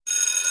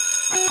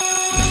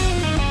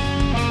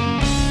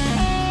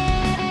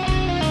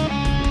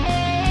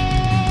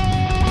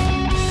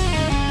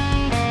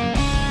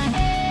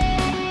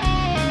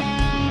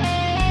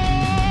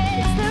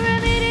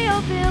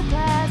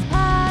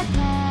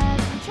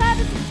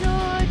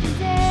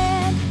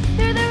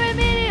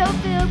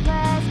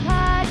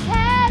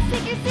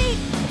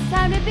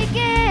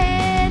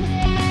begin.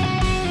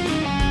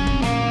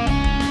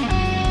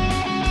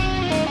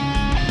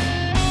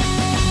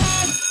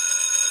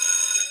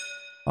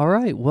 All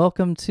right,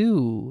 welcome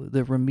to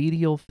the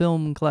Remedial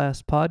Film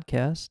Class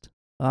Podcast.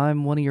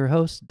 I'm one of your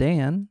hosts,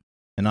 Dan.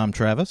 And I'm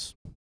Travis.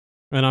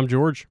 And I'm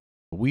George.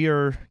 We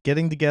are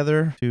getting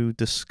together to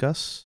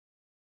discuss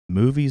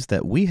movies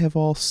that we have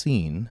all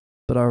seen.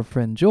 But our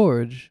friend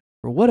George,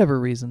 for whatever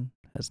reason,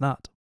 has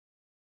not.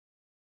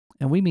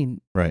 And we mean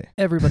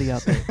everybody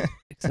out there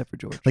except for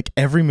George. Like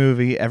every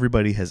movie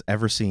everybody has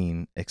ever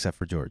seen except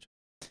for George.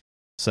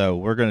 So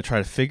we're going to try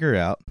to figure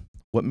out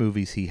what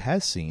movies he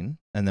has seen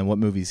and then what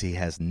movies he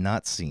has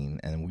not seen.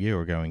 And we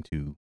are going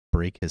to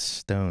break his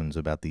stones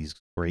about these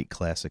great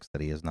classics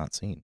that he has not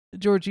seen.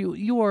 George,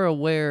 you are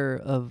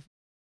aware of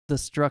the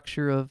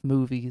structure of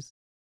movies.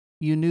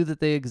 You knew that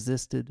they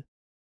existed,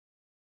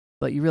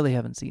 but you really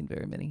haven't seen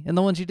very many. And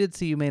the ones you did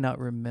see, you may not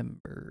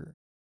remember.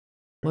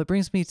 Well, it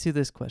brings me to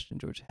this question,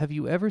 George. Have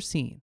you ever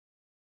seen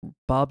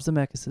Bob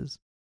Zemeckis'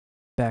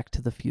 Back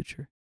to the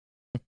Future?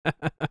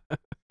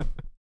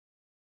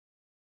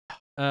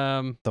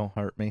 Don't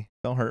hurt me.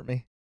 Don't hurt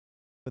me.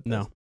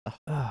 No.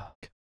 Oh.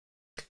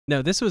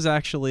 No, this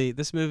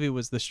movie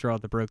was the straw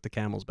that broke the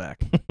camel's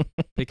back.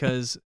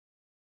 because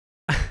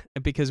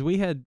we've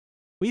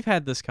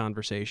had this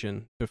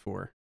conversation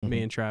before,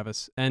 me and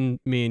Travis, and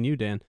me and you,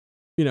 Dan,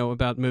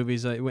 about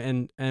movies.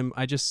 And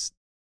I just,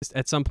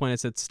 at some point I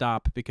said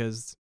stop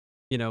because,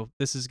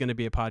 this is going to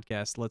be a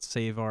podcast. Let's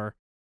save our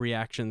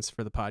reactions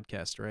for the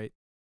podcast, right?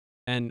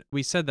 And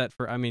we said that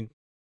for,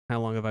 how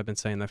long have I been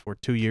saying that for?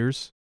 2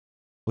 years?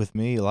 With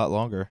me, a lot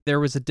longer. There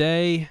was a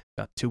day,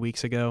 about 2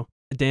 weeks ago,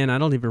 Dan, I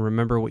don't even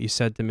remember what you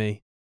said to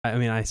me.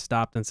 I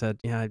stopped and said,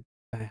 yeah,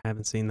 I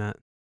haven't seen that.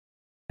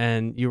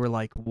 And you were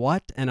like,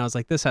 what? And I was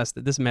like,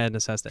 this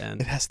madness has to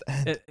end. It has to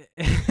end.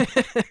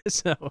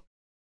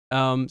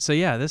 So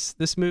yeah,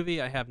 this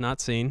movie I have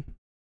not seen.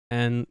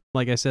 And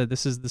like I said,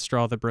 this is the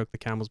straw that broke the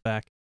camel's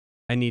back.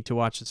 I need to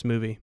watch this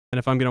movie. And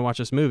if I'm going to watch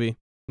this movie,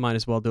 might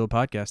as well do a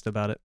podcast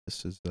about it.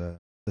 This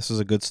is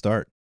a good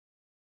start.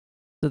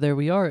 So there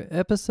we are.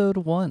 Episode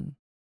 1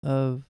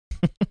 of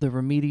the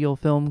Remedial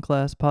Film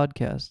Class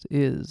Podcast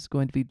is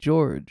going to be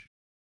George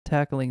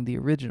tackling the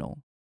original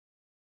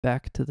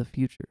Back to the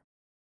Future.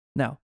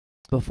 Now,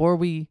 before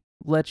we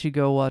let you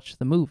go watch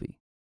the movie,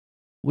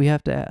 we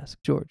have to ask,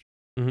 George,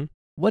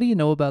 what do you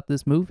know about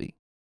this movie?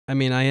 I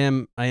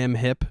am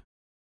hip,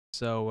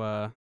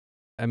 so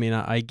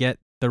I get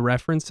the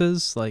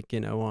references, like,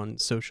 on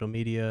social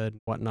media and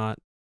whatnot.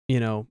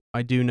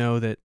 I do know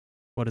that,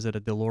 what is it,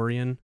 a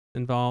DeLorean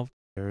involved?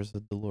 There's a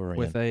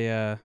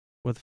DeLorean.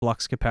 With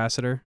flux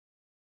capacitor,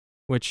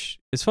 which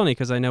is funny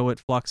because I know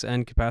what flux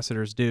and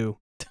capacitors do.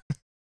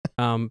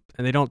 And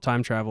they don't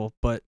time travel,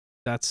 but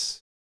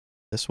this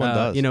one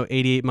does.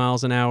 88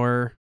 miles an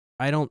hour.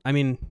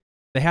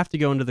 They have to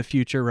go into the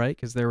future, right?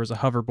 Because there was a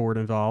hoverboard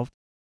involved.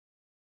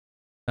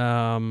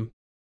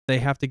 They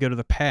have to go to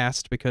the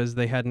past because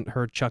they hadn't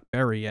heard Chuck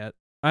Berry yet.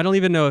 I don't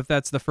even know if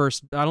that's the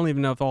first. I don't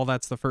even know if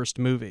that's the first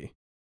movie.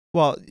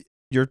 Well,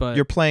 you're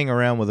playing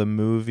around with a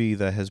movie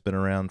that has been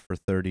around for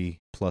 30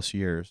 plus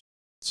years.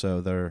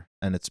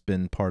 And it's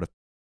been part of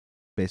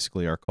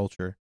basically our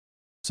culture.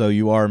 So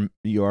you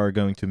are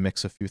going to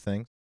mix a few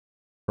things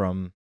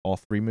from all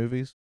three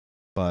movies,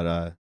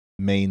 but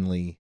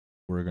mainly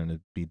we're going to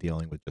be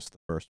dealing with just the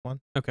first one.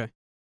 Okay.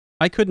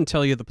 I couldn't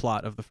tell you the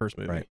plot of the first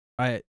movie.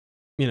 Right.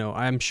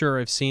 I'm sure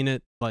I've seen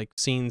it, like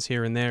scenes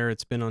here and there.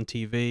 It's been on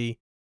TV,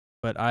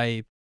 but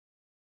I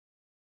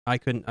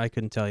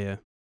couldn't tell you.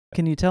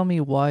 Can you tell me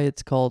why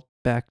it's called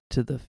Back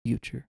to the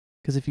Future?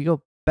 Because if you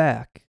go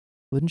back,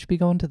 wouldn't you be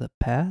going to the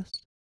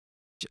past?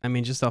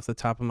 Just off the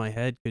top of my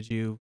head, could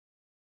you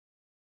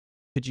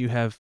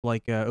have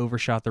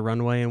overshot the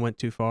runway and went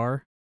too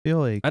far? I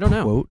feel a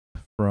quote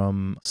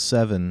from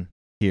Seven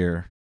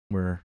here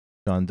where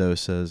John Doe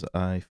says,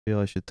 "I feel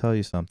I should tell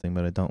you something,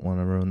 but I don't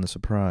want to ruin the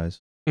surprise."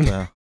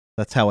 So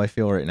that's how I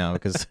feel right now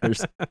because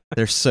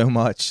there's so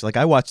much. Like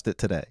I watched it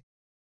today,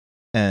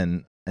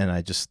 and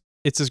I just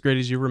it's as great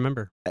as you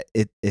remember.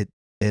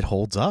 It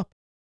holds up.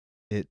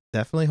 It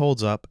definitely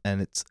holds up,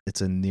 and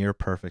it's a near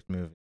perfect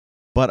movie.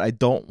 But I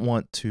don't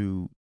want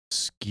to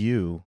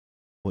skew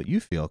what you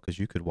feel because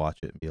you could watch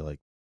it and be like,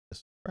 "This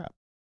is crap,"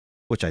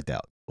 which I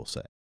doubt we'll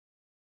say.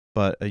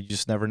 But you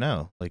just never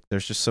know. Like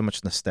there's just so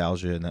much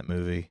nostalgia in that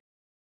movie.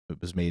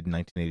 It was made in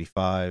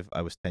 1985.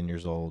 I was 10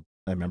 years old.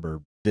 I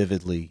remember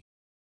vividly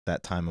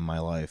that time of my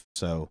life.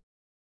 So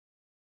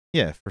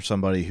yeah, for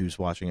somebody who's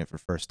watching it for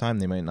the first time,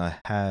 they might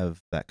not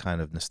have that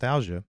kind of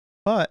nostalgia,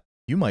 but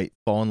you might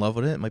fall in love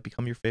with it. It might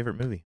become your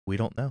favorite movie. We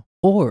don't know.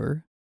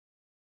 Or,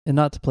 and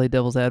not to play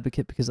devil's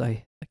advocate because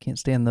I can't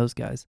stand those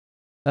guys,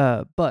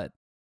 but,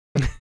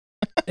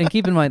 and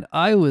keep in mind,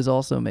 I was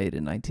also made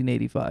in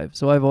 1985,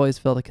 so I've always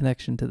felt a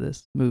connection to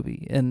this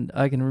movie. And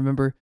I can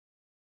remember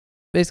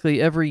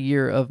basically every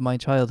year of my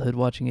childhood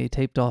watching a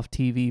taped off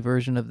TV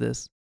version of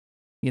this,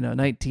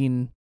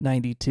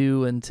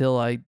 1992 until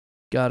I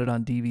got it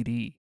on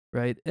DVD,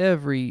 right?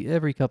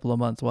 Every couple of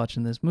months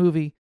watching this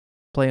movie.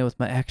 playing with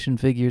my action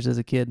figures as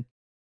a kid.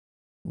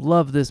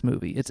 Love this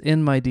movie. It's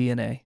in my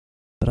DNA.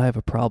 But I have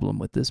a problem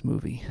with this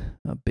movie.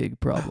 A big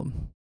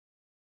problem.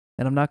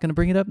 And I'm not going to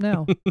bring it up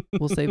now.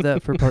 We'll save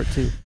that for part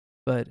 2.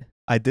 But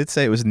I did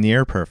say it was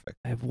near perfect.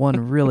 I have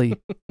one really,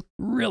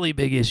 really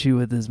big issue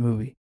with this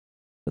movie.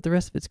 But the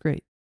rest of it's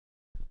great.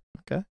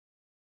 Okay.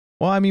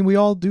 Well, I mean, we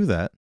all do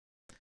that.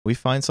 We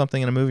find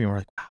something in a movie and we're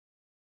like, wow,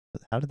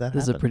 how did that happen?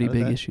 This is a pretty How did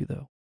big that- issue,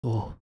 though.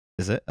 Oh,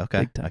 Is it? Okay.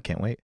 Big time. I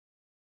can't wait.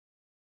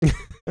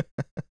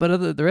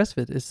 but the rest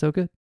of it is so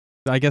good.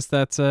 I guess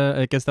that's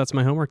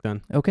my homework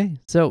then. Okay,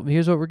 so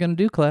here's what we're going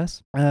to do,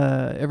 class.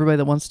 Everybody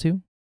that wants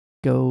to,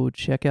 go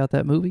check out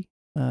that movie.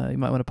 You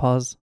might want to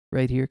pause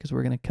right here because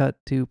we're going to cut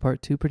to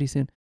part 2 pretty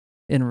soon.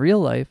 In real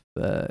life,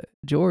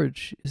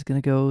 George is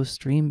going to go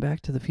stream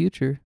Back to the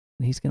Future,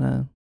 and he's going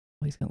to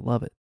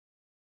love it.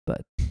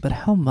 But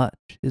how much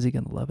is he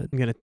going to love it? I'm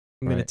gonna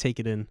Right. take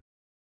it in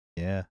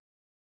Yeah.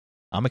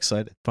 I'm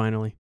excited.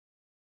 finally.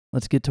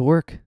 Let's get to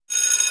work.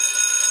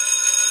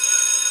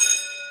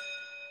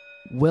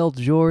 Well,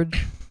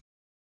 George,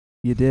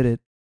 you did it.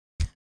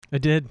 I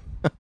did.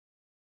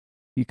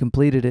 You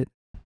completed it.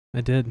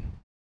 I did.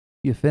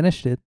 You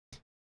finished it.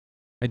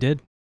 I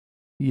did.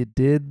 You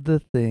did the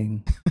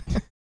thing.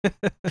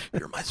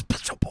 You're my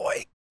special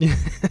boy.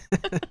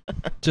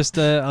 Just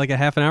like a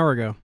half an hour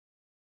ago.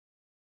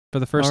 For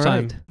the first All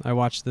time, right. I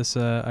watched this.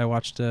 I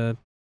watched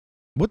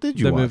What did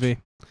you the watch? movie.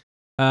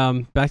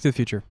 Back to the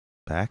Future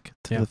Back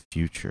to Yeah. the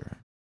Future.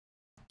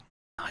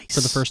 Nice.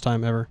 for the first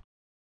time ever.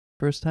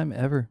 First time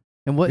ever.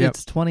 And what? Yep.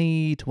 It's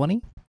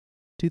 2020?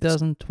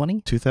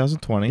 2020?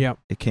 2020. Yep.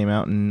 It came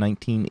out in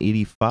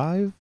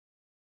 1985.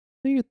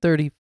 So you're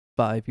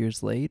 35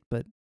 years late,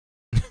 but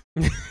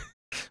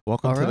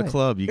Welcome All to the right.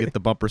 club. You get the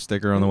bumper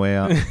sticker on the way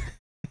out.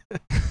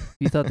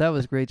 you thought that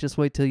was great. Just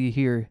wait till you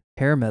hear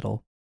hair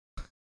metal.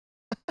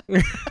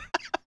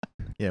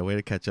 Yeah, way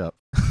to catch up.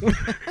 I'm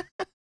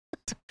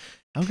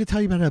going to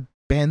tell you about a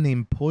band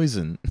named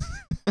Poison.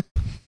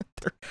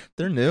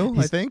 they're new, I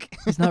He's- think.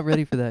 He's not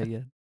ready for that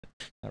yet.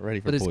 Not ready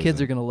for But his Poison.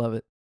 kids are going to love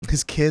it.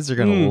 His kids are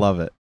going to love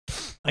it.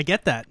 I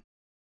get that.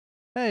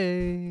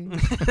 Hey.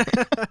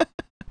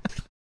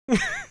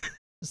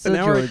 So,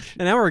 George,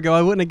 An hour ago,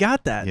 I wouldn't have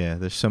got that. Yeah,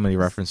 there's so many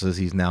references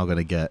he's now going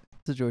to get.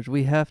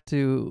 we have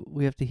to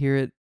hear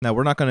it. Now,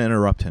 we're not going to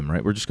interrupt him,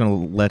 right? We're just going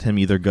to let him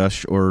either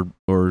gush or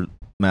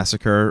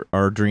massacre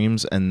our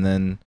dreams, and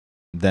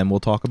then we'll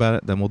talk about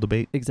it. Then we'll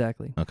debate.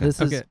 Exactly. Okay.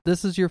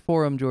 This is your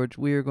forum, George.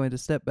 We are going to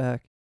step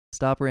back,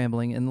 stop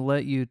rambling, and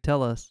let you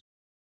tell us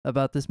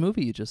about this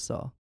movie you just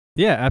saw.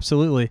 Yeah,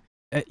 absolutely.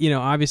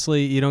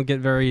 Obviously, you don't get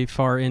very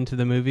far into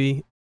the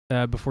movie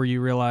before you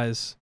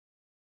realize,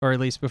 or at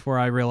least before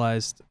I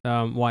realized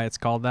why it's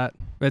called that.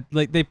 But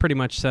like they pretty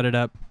much set it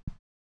up,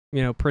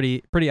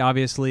 pretty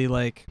obviously.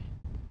 Like,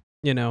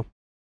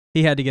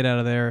 he had to get out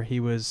of there. He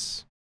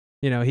was,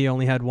 he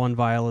only had one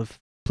vial of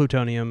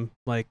plutonium.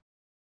 Like,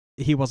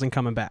 he wasn't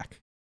coming back.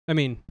 I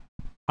mean,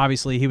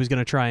 obviously, he was going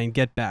to try and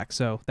get back.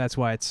 So that's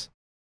why it's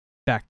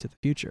Back to the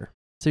Future.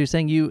 So you're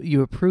saying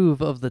you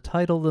approve of the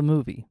title of the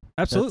movie?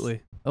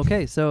 Absolutely.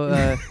 Okay,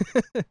 so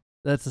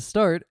that's a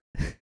start.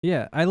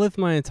 Yeah, I lived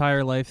my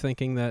entire life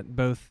thinking that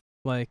both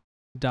like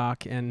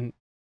Doc and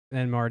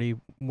Marty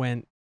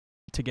went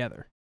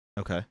together.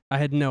 Okay. I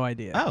had no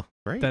idea Oh,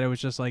 great. that it was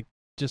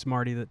just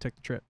Marty that took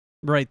the trip.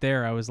 Right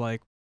there, I was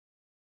like,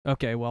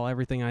 okay, well,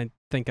 everything I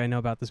think I know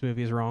about this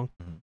movie is wrong,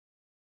 Mhm.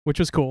 which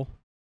was cool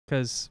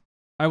because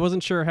I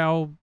wasn't sure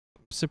how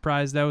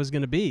surprised I was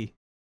going to be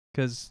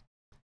because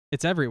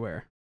it's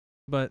everywhere,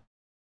 but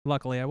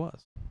luckily I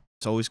was.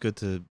 It's always good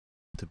to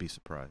be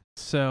surprised.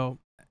 So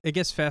I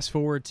guess fast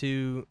forward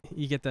to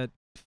you get that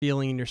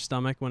feeling in your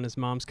stomach when his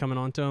mom's coming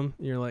on to him.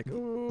 You're like, A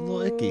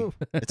little icky.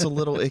 It's a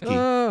little icky.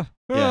 Yeah.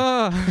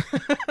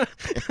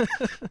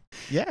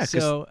 Yeah. 'Cause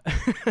So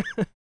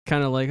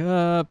kind of like,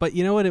 but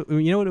you know what?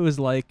 It was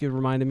like. It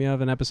reminded me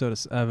of an episode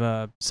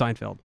of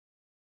Seinfeld.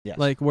 yes.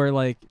 Like where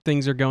like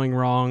things are going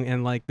wrong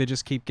and like they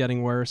just keep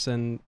getting worse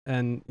and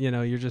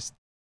you're just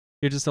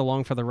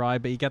along for the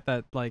ride, but you get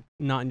that like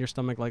knot in your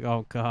stomach, like,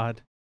 oh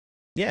god.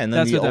 yeah, and then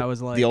That's the what that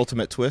was like. The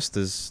ultimate twist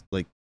is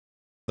like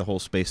the whole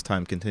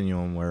space-time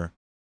continuum where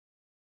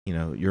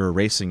you're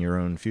erasing your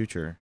own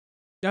future.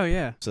 Oh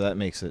yeah. So that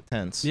makes it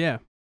tense. Yeah.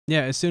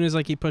 Yeah, as soon as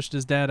like he pushed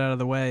his dad out of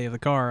the way of the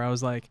car, I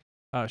was like,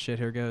 oh shit,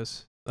 here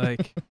goes.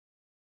 Like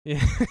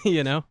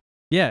yeah,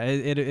 Yeah,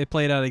 it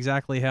played out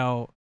exactly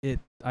how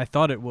I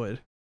thought it would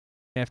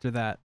after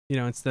that.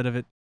 Instead of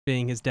it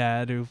being his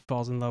dad who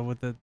falls in love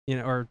with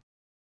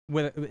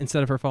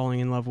instead of her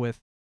falling in love with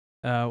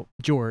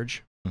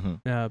George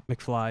Mhm.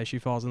 McFly, she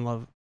falls in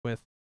love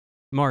with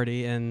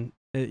Marty and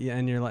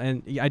you're like,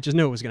 and I just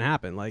knew it was going to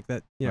happen like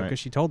that, because Right.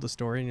 she told the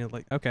story and you're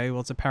like, okay,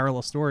 well, it's a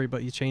parallel story,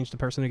 but you change the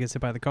person who gets hit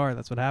by the car.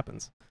 That's what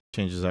happens.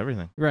 Changes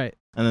everything. Right.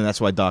 And then that's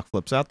why Doc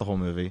flips out the whole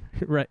movie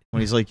Right.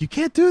 when he's like, you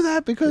can't do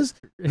that because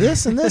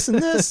this and this and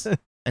this.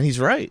 And he's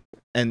right.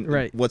 And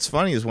Right. what's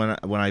funny is when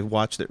I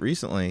watched it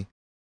recently,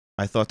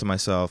 I thought to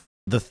myself,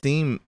 the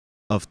theme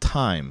of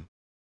time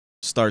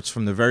starts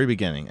from the very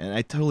beginning. And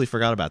I totally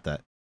forgot about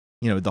that.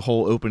 the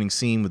whole opening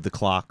scene with the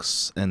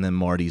clocks, and then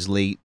Marty's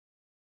late,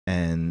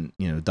 and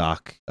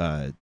Doc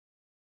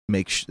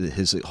makes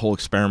his whole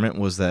experiment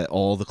was that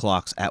all the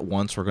clocks at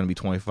once were going to be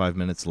 25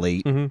 minutes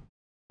late,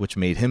 which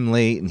made him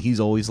late, and he's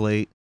always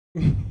late.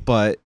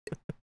 But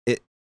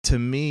to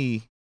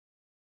me,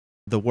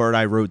 the word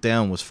I wrote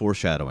down was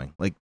foreshadowing.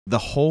 Like the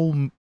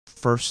whole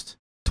first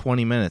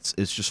 20 minutes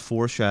is just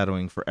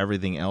foreshadowing for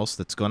everything else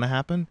that's going to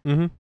happen.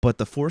 But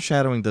the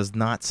foreshadowing does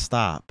not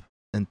stop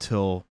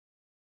until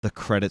the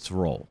credits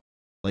roll.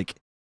 Like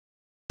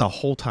the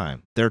whole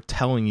time they're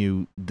telling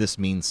you this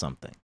means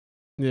something.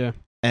 Yeah.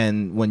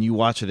 And when you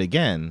watch it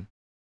again,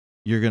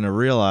 you're going to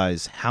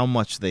realize how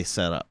much they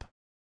set up.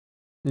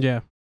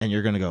 Yeah. And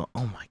you're going to go,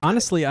 oh my God.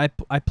 Honestly, I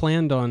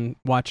planned on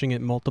watching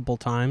it multiple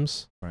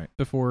times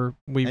before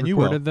we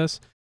recorded this.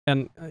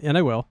 And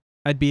I will.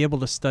 I'd be able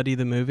to study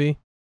the movie.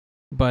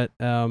 But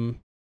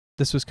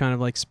this was kind of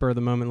like spur of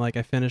the moment. Like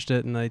I finished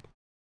it and I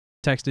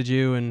texted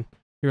you and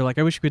you were like,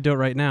 I wish we could do it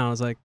right now. I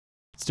was like,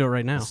 let's do it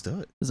right now. Let's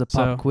do it. This is a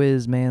pop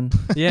quiz, man.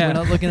 Yeah. We're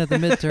not looking at the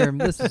midterm.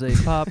 This is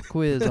a pop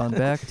quiz on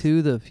Back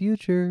to the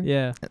Future.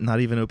 Yeah.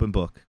 Not even open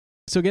book.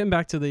 So getting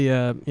back to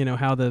the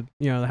how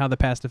the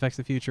past affects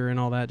the future and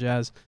all that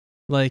jazz,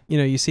 like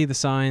you see the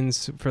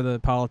signs for the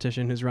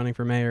politician who's running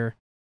for mayor,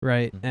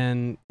 right?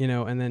 And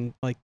and then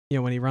like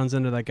when he runs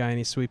into that guy and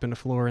he's sweeping the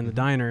floor in the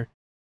diner,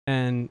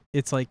 and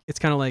it's kind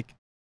of like,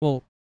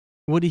 well,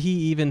 would he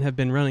even have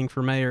been running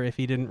for mayor if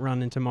he didn't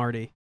run into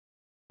Marty?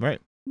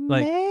 Right.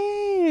 Like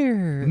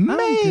mayor.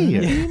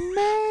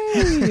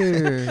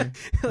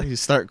 You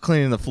start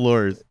cleaning the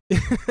floors.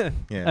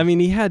 Yeah. I mean,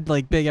 he had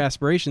like big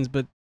aspirations,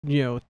 but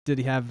did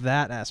he have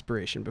that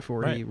aspiration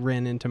before he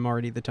ran into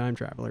Marty the time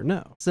traveler?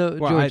 No. So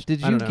George,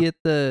 did you get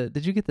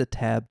the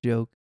tab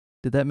joke?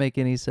 Did that make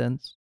any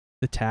sense?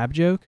 The tab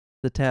joke?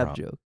 The tab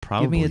joke.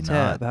 Probably give me a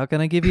tab. not. How can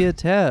I give you a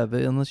tab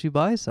unless you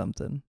buy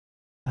something?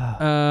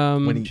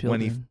 When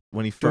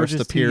he first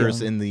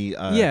appears in the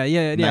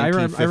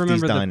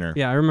 1950s diner.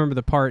 I remember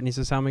the part, and he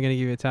says, "How am I going to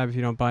give you a tab if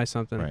you don't buy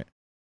something?" Right.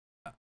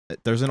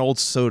 There's an old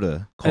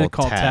soda called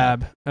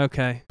Tab.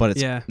 Okay. But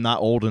it's not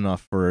old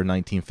enough for a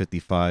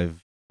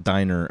 1955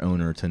 diner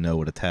owner to know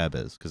what a tab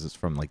is because it's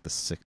from like the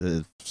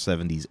 70s,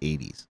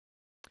 80s.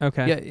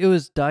 Okay. Yeah, it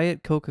was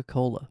Diet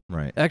Coca-Cola.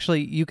 Right.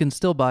 Actually, you can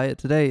still buy it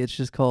today. It's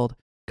just called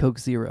Coke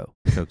Zero.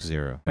 Coke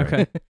Zero. Right.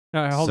 Okay.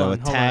 All right, hold on. A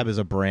tab is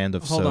a brand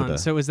of soda. Hold on.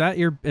 So is that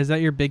your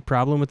big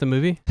problem with the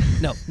movie?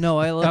 No,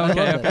 I love it.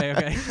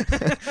 Okay.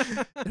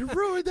 It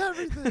ruined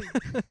everything.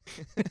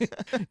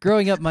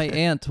 Growing up, my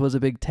aunt was a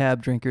big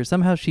Tab drinker.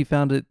 Somehow she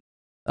found it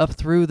up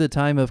through the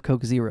time of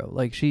Coke Zero.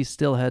 Like she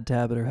still had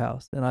Tab at her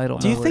house, and I don't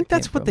know. Do you think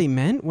that's what they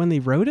meant when they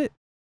wrote it?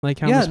 Like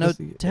how? Yeah, no.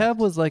 Tab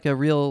was like a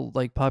real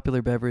like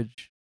popular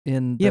beverage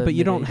in. Yeah, but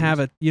you don't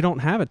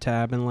mid-80s. have a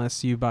tab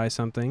unless you buy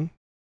something.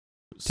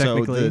 So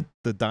Technically,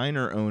 the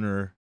diner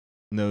owner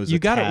knows you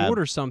got to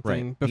order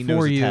something before he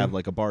knows you. a tab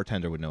like a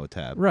bartender would know a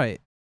tab.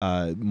 Right.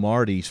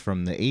 Marty's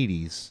from the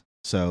 80s,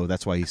 so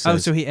that's why he says. Oh,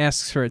 so he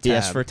asks for a tab. He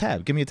asks for a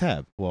tab. Give me a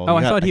tab. Well,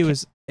 I thought he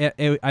was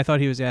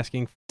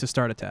asking to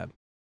start a tab.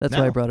 That's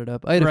why I brought it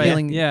up. I had a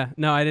feeling. Yeah.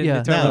 No, I didn't.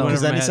 Yeah. It totally went because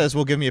over then my he head. says,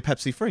 "Well, give me a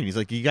Pepsi free." And he's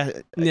like, "You got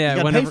Yeah,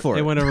 you got to pay for it."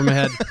 It went over my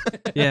head.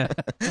 Yeah.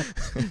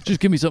 Just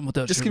give me something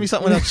without Just sugar. give me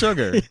something without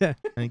sugar. Yeah.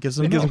 And he gives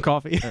him He gives him milk.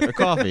 coffee. Or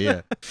coffee.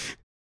 Yeah.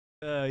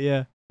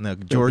 Yeah. No,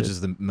 George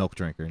is the milk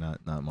drinker,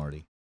 not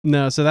Marty.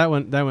 No, so that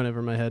went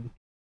over my head.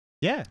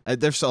 Yeah,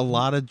 there's a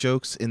lot of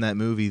jokes in that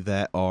movie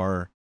that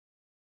are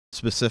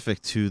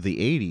specific to the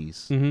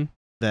 80s Mm-hmm.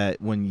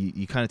 that when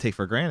you kind of take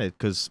for granted,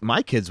 because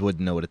my kids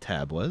wouldn't know what a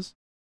tab was.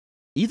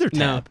 Either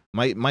tab.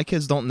 No. My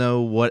kids don't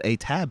know what a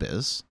tab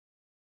is,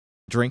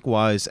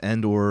 drink-wise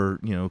and or,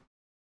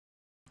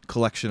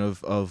 collection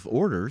of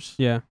orders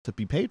to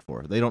be paid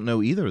for. They don't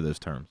know either of those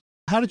terms.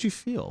 How did you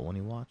feel when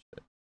you watched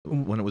it?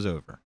 When it was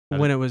over?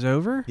 When it was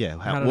over? Yeah,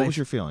 what was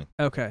your feeling?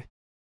 Okay.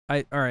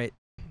 All right.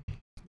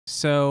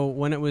 So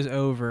when it was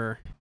over,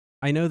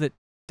 I know that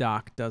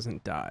Doc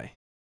doesn't die.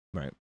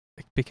 Right.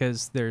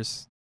 Because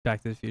there's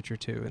Back to the Future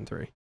 2 and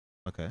 3.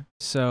 Okay.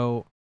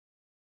 So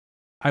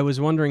I was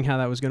wondering how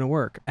that was going to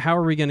work. How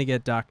are we going to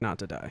get Doc not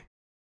to die?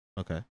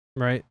 Okay.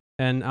 Right?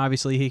 And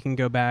obviously he can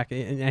go back,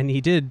 and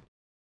he did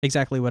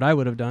exactly what I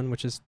would have done,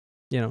 which is,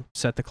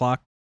 set the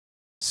clock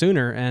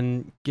sooner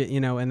and get,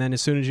 and then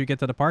as soon as you get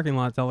to the parking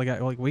lot, tell the guy,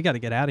 like, we got to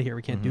get out of here.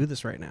 We can't do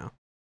this right now.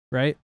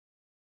 Right?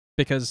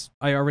 Because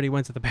I already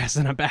went to the past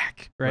and I'm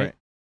back. Right?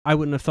 I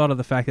wouldn't have thought of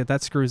the fact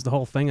that screws the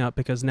whole thing up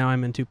because now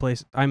I'm in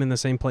I'm in the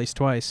same place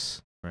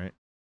twice. Right.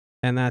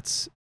 And I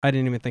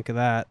didn't even think of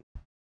that,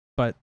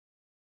 but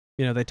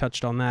they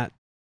touched on that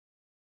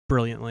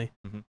brilliantly.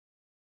 Mm-hmm.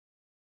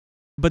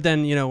 But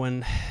then,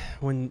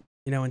 when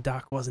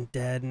Doc wasn't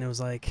dead and it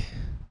was like,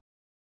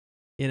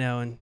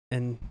 and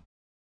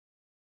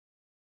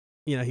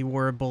he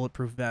wore a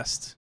bulletproof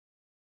vest.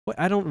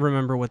 I don't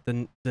remember what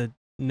the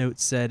note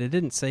said. It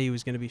didn't say he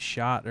was going to be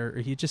shot, or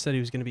he just said he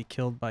was going to be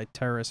killed by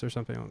terrorists or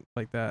something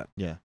like that.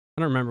 Yeah.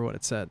 I don't remember what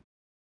it said.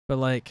 But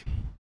like,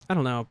 I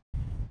don't know.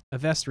 A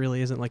vest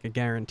really isn't like a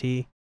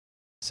guarantee.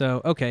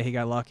 So, okay, he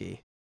got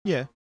lucky.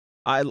 Yeah.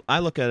 I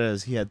look at it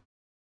as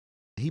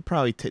he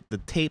probably the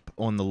tape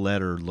on the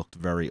letter looked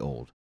very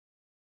old.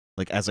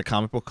 Like as a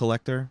comic book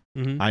collector,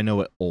 I know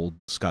what old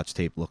Scotch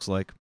tape looks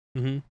like.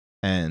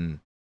 And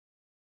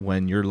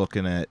when you're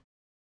looking at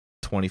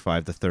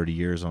 25 to 30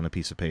 years on a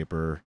piece of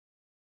paper,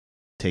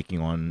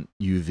 taking on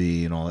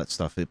UV and all that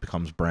stuff, it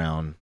becomes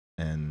brown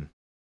and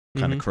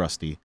kind of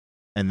crusty.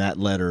 And that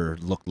letter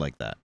looked like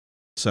that.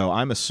 So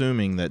I'm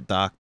assuming that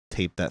Doc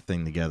taped that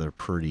thing together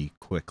pretty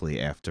quickly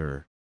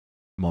after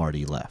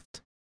Marty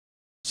left.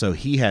 So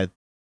he had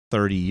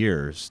 30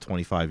 years,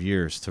 25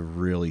 years to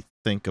really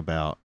think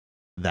about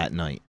that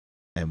night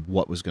and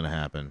what was going to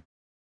happen.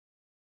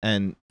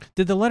 And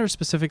did the letter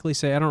specifically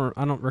say, I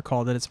don't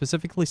recall, did it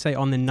specifically say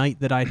on the night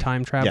that I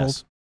time traveled?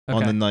 Yes. Okay.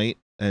 On the night,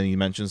 and he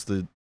mentions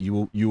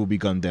you will be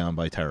gunned down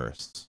by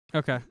terrorists.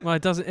 Okay. Well,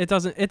 it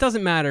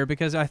doesn't matter,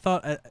 because I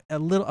thought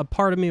a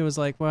part of me was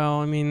like,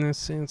 well, I mean,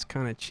 it's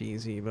kind of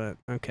cheesy, but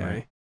okay.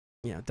 Right.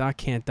 Yeah, Doc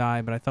can't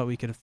die, but I thought we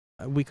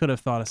could have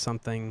thought of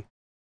something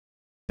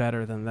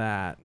better than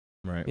that.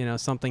 Right. You know,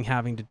 something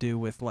having to do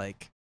with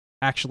like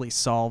actually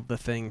solve the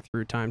thing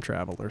through time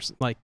travel, or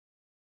like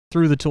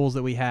through the tools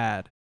that we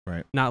had.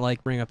 Right. Not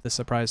like bring up the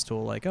surprise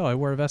tool like, oh, I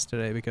wore a vest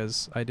today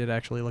because I did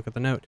actually look at the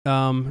note.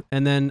 And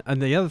then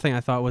the other thing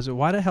I thought was,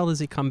 why the hell does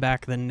he come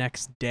back the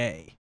next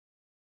day?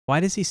 Why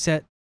does he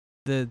set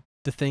the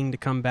thing to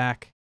come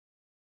back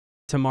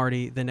to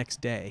Marty the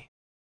next day?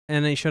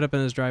 And then he showed up in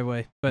his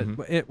driveway, but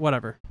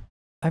whatever.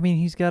 I mean,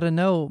 he's got to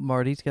know,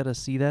 Marty's got to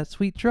see that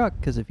sweet truck,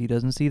 because if he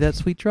doesn't see that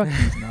sweet truck,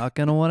 he's not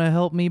going to want to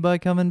help me by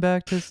coming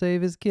back to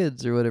save his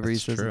kids or whatever he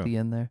says at the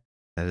end there.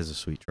 That is a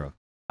sweet truck.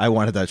 I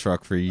wanted that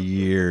truck for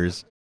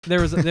years.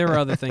 There were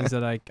other things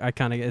that I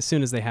kind of, as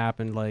soon as they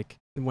happened, like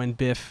when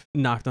Biff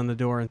knocked on the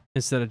door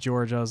instead of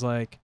George, I was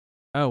like,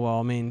 oh, well,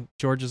 I mean,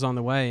 George is on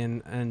the way,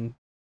 and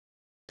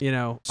you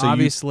know, so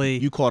obviously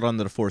you caught on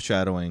to the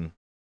foreshadowing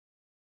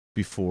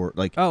before,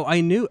 like, oh,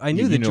 I knew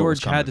that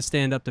George had to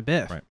stand up to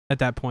Biff at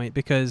that point,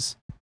 because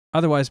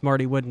otherwise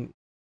Marty wouldn't,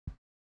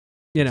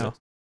 you know.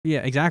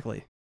 Yeah,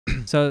 exactly.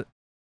 So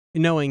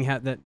knowing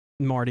that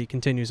Marty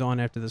continues on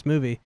after this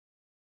movie,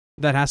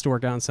 that has to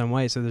work out in some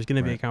way. So there's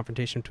going to be a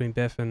confrontation between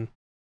Biff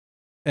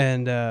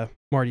and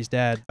Marty's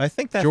dad. I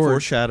think that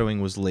foreshadowing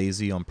was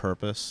lazy on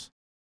purpose,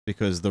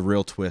 because the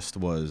real twist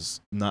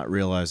was not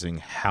realizing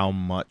how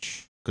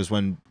much. Because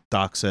when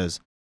Doc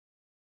says,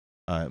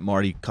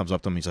 Marty comes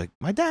up to him, he's like,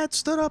 "My dad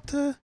stood up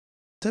to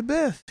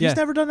Biff. He's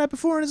never done that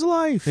before in his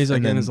life." He's like,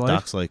 and then in his life?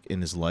 Doc's like,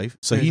 in his life.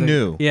 So he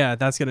knew. Yeah,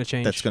 that's going to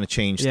change. That's going to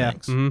change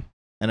things. Mm-hmm.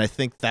 And I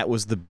think that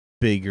was the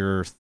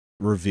bigger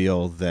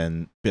reveal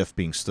than Biff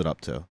being stood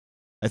up to.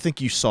 I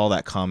think you saw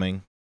that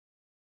coming.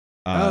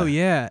 Oh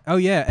yeah.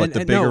 But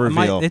the bigger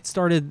reveal,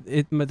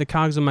 the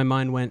cogs in my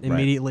mind went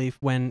immediately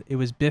when it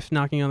was Biff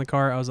knocking on the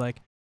car. I was like,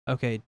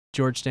 okay,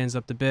 George stands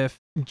up to Biff.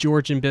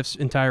 George and Biff's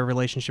entire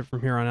relationship from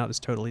here on out is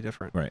totally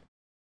different.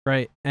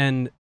 Right.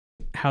 And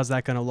how's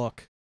that going to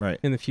look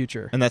in the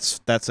future? And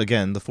that's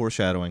again the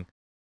foreshadowing.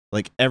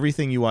 Like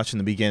everything you watch in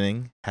the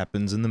beginning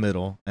happens in the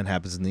middle and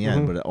happens in the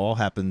end, but it all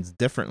happens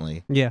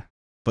differently. Yeah.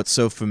 But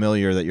so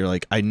familiar that you're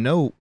like, I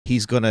know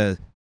he's going to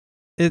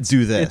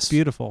do this. It's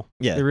beautiful.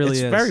 Yeah, it really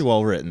is. It's very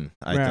well written,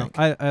 I think.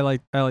 I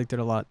liked it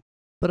a lot.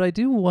 But I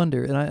do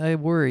wonder, and I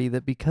worry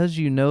that because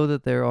you know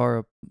that there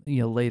are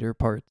later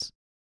parts,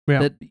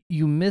 that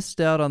you missed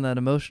out on that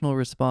emotional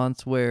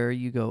response where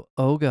you go,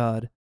 oh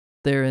God,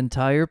 their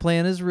entire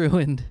plan is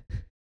ruined,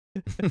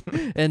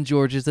 and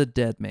George is a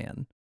dead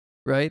man,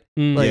 right?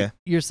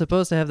 You're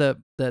supposed to have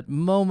that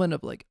moment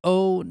of like,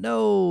 oh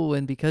no,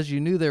 and because you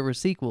knew there were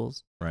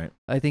sequels, right?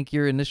 I think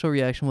your initial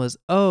reaction was,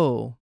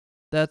 oh,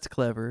 that's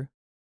clever.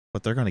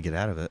 But they're going to get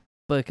out of it.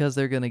 Because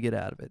they're going to get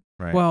out of it.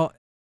 Right. Well,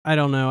 I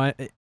don't know.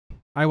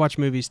 I watch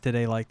movies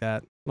today like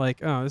that. Like,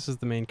 oh, this is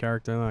the main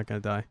character. They're not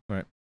going to die.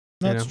 Right.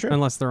 That's true.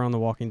 Unless they're on The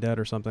Walking Dead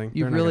or something.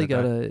 You really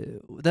got to...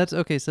 That's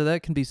okay, so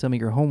that can be some of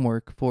your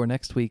homework for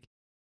next week.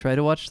 Try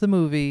to watch the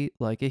movie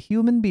like a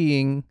human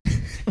being.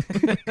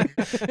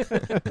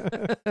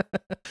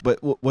 But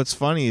what's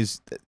funny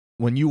is that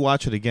when you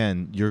watch it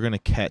again, you're going to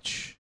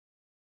catch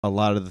a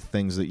lot of the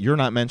things that you're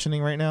not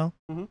mentioning right now.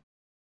 Mm-hmm.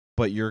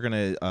 But you're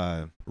going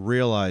to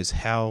realize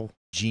how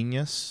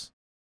genius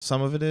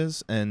some of it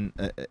is. And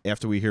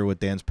after we hear what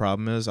Dan's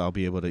problem is, I'll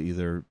be able to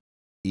either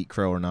eat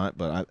crow or not.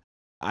 But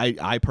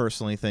I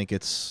personally think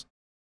it's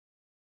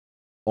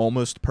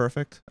almost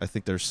perfect. I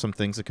think there's some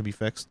things that could be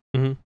fixed.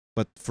 Mm-hmm.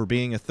 But for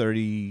being a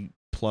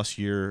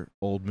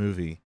 30-plus-year-old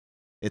movie,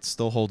 it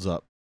still holds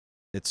up.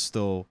 It's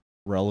still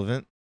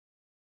relevant.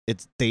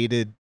 It's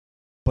dated,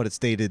 but it's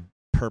dated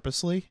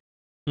purposely.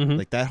 Mm-hmm.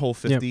 Like that whole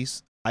 50s.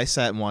 Yep. I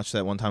sat and watched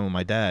that one time with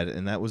my dad,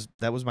 and that was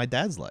my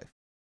dad's life.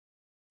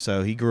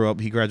 So he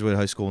graduated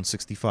high school in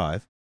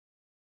 1965.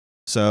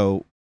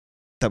 So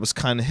that was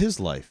kind of his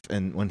life.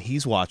 And when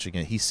he's watching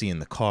it, he's seeing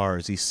the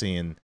cars, he's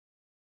seeing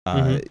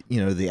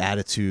the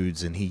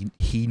attitudes, and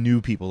he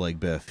knew people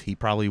like Biff. He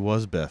probably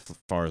was Biff, as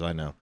far as I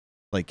know.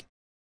 Like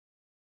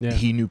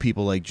he knew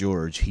people like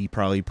George. He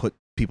probably put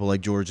people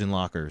like George in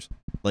lockers.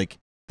 Like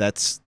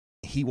that's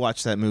he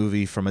watched that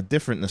movie from a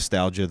different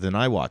nostalgia than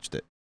I watched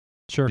it.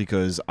 Sure.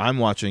 Because I'm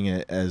watching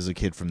it as a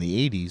kid from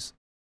the 80s,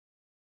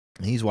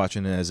 and he's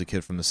watching it as a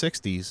kid from the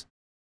 60s,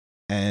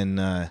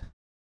 and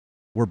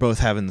we're both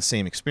having the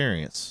same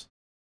experience.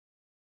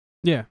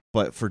 Yeah.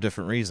 But for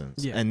different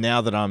reasons. Yeah. And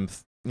now that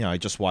I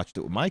just watched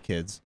it with my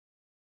kids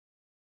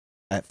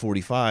at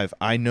 45,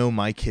 I know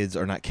my kids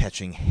are not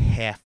catching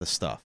half the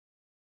stuff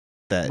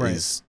that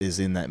is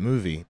in that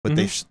movie, but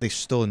they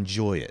still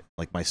enjoy it.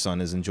 Like my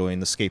son is enjoying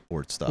the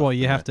skateboard stuff. Well,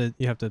 you have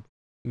to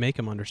make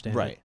them understand.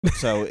 Right.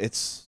 So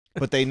it's,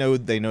 but they know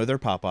their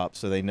pop-up,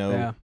 so they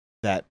know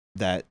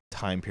that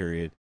time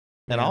period.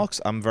 And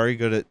I'm very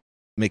good at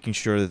making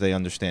sure that they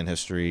understand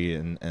history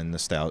and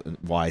nostalgia,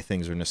 why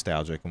things are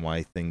nostalgic and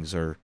why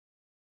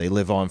they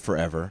live on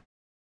forever.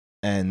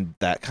 And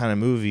that kind of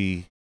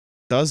movie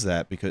does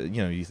that because,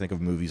 you think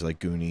of movies like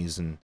Goonies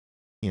and,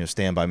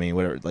 Stand By Me,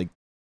 whatever, like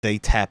they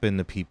tap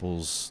into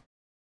people's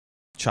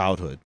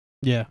childhood.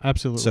 Yeah,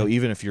 absolutely. So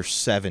even if you're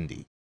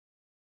 70,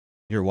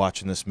 you're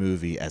watching this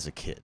movie as a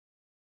kid.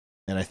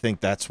 And I think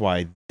that's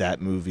why that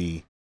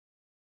movie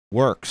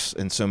works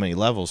in so many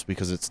levels,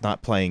 because it's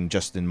not playing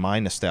just in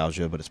my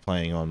nostalgia, but it's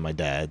playing on my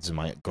dad's and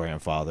my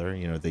grandfather.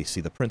 They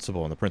see the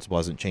principal, and the principal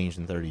hasn't changed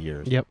in 30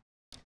 years. Yep.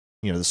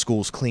 The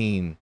school's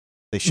clean.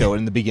 They show it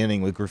in the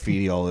beginning with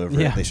graffiti all over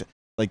it.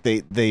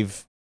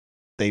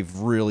 They've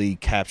really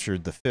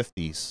captured the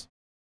 50s,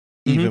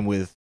 even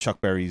with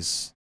Chuck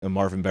Berry's and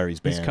Marvin Berry's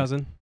band. His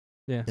cousin.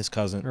 Yeah. His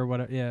cousin. Or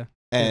whatever. Yeah.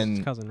 And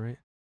his cousin, right?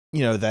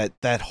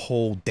 That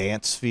whole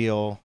dance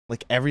feel,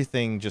 like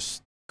everything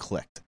just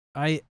clicked.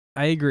 I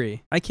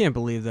agree. I can't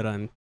believe that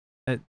I'm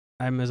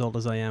as old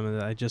as I am, and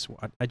that I just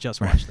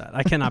watched that.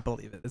 I cannot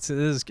believe it.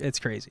 It's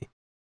crazy.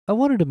 I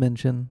wanted to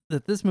mention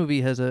that this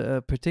movie has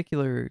a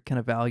particular kind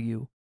of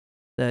value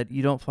that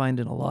you don't find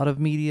in a lot of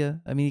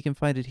media. I mean, you can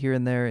find it here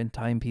and there in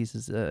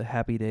timepieces,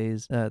 Happy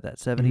Days, that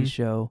 70s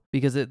show,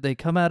 because they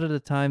come out at a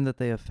time that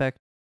they affect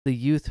the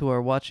youth who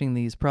are watching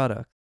these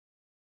products,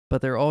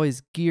 but they're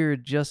always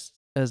geared just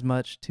as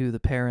much to the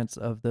parents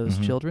of those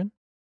children.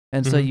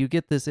 And so you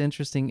get this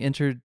interesting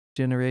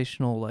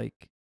intergenerational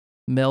like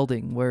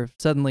melding where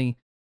suddenly,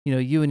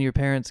 you and your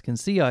parents can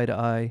see eye to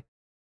eye.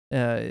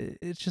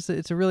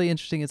 It's a really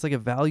interesting, it's like a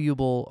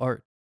valuable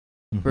art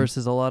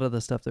versus a lot of the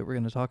stuff that we're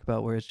going to talk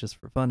about where it's just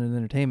for fun and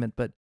entertainment.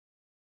 But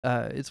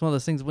it's one of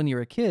those things when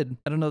you're a kid,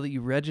 I don't know that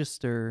you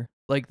register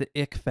like the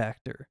ick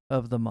factor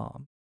of the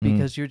mom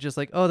because you're just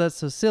like, oh, that's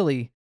so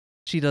silly.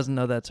 She doesn't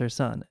know that's her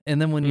son.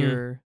 And then when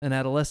you're an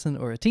adolescent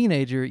or a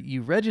teenager,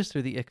 you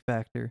register the ick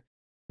factor.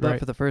 But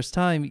for the first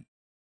time,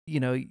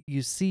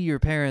 you see your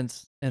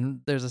parents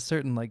and there's a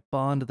certain like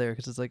bond there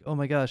because it's like, oh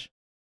my gosh,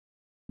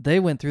 they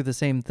went through the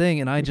same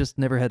thing and I just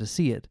never had to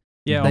see it.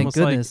 Yeah, Thank almost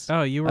goodness like,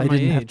 oh, you were I my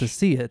didn't age. have to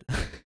see it.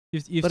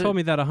 You've told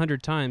me that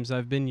 100 times.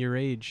 I've been your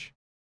age,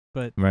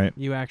 but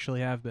you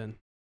actually have been.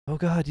 Oh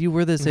God, you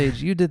were this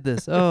age. You did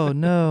this. Oh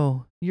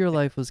no, your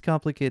life was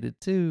complicated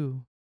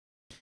too.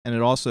 And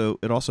it also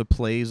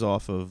plays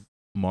off of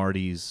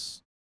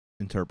Marty's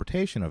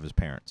interpretation of his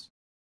parents.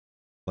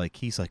 Like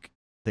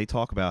they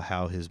talk about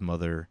how his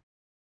mother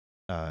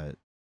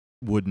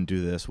wouldn't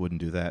do this, wouldn't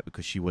do that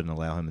because she wouldn't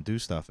allow him to do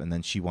stuff, and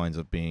then she winds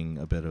up being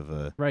a bit of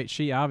a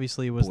She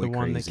obviously was the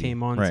one that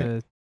came on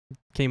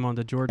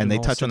to Jordan. And they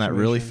touch on that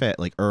really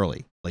like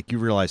early. Like you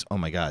realize, oh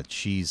my God,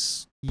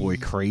 she's boy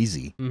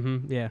crazy.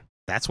 Mm-hmm. Yeah,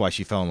 that's why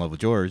she fell in love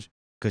with George,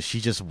 because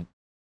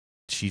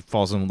she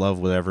falls in love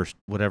with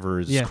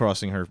whatever is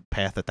crossing her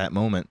path at that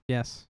moment.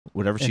 Yes,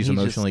 whatever she's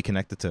emotionally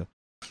connected to.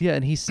 Yeah,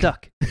 and he's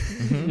stuck.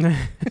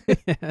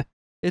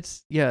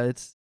 It's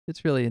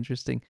really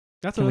interesting.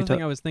 That's another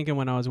thing I was thinking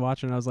when I was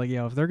watching. I was like,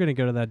 if they're going to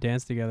go to that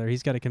dance together,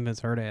 he's got to convince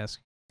her to ask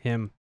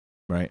him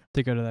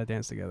to go to that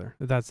dance together.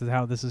 That's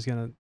how this is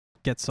going to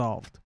get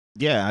solved.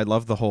 Yeah, I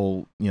love the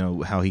whole,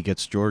 how he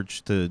gets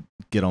George to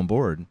get on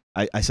board.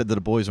 I said to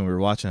the boys when we were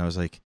watching, I was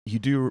like, you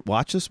do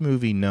watch this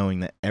movie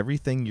knowing that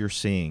everything you're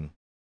seeing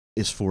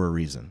is for a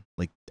reason.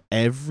 Like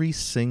every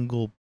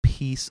single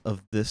piece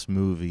of this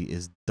movie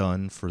is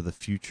done for the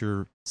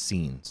future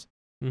scenes.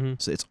 Mm-hmm.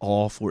 So it's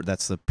all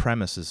that's the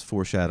premise, is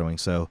foreshadowing.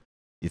 So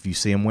if you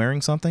see him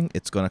wearing something,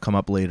 it's going to come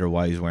up later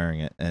why he's wearing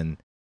it. And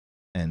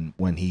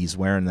when he's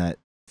wearing that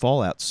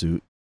Fallout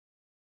suit,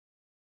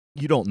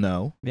 you don't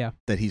know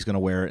that he's going to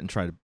wear it and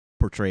try to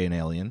portray an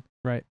alien.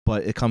 Right.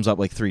 But it comes up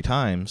like 3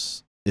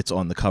 times. It's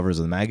on the covers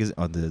of the magazine,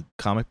 on the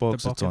comic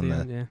books. It's on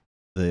the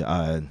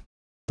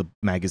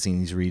magazine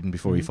he's reading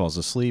before he falls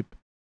asleep.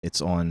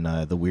 It's on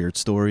the Weird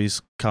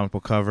Stories comic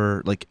book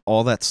cover. Like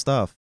all that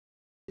stuff,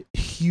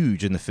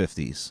 huge in the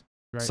 50s.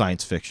 Right.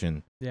 Science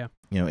fiction. Yeah.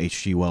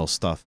 H.G. Wells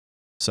stuff.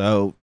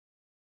 So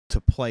to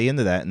play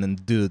into that and then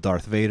do the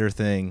Darth Vader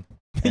thing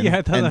and,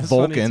 I thought that was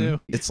Vulcan, funny too.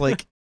 It's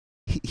like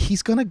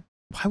he's going to,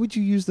 why would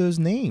you use those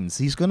names?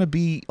 He's going to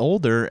be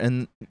older,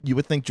 and you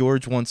would think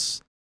George,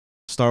 once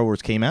Star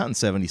Wars came out in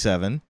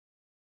 1977,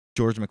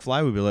 George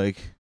McFly would be like,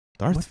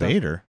 Darth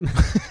Vader?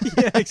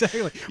 Yeah,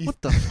 exactly.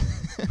 What the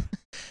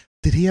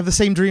Did he have the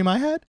same dream I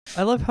had?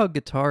 I love how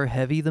guitar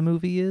heavy the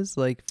movie is.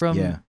 Like from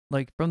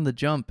the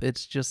jump,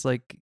 it's just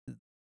like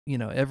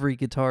every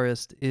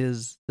guitarist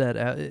is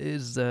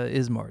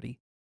Marty.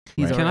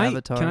 He's Right. our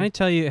avatar. Can I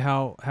tell you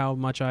how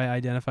much I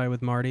identify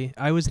with Marty?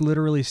 I was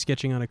literally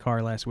sketching on a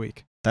car last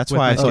week. That's with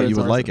why I my thought kids. you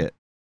would That's like awesome. it,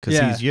 because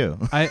Yeah. he's you.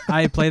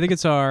 I play the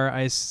guitar.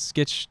 I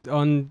sketched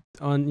on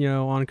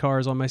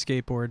cars on my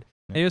skateboard.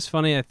 Yeah. It was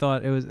funny.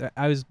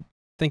 I was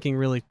thinking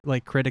really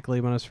like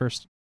critically when I was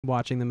first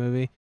watching the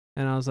movie,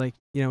 and I was like,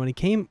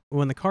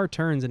 when the car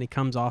turns and he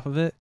comes off of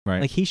it,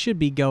 Right. like he should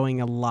be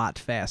going a lot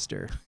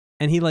faster.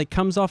 And he like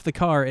comes off the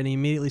car and he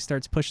immediately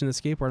starts pushing the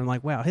skateboard. I'm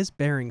like, wow, his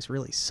bearings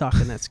really suck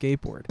in that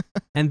skateboard.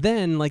 And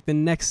then like the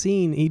next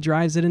scene, he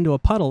drives it into a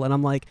puddle, and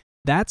I'm like,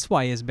 that's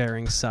why his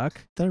bearings suck.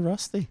 They're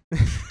rusty.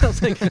 I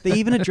was like, they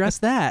even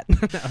addressed that. No,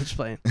 I'm just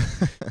playing.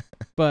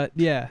 But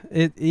yeah,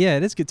 it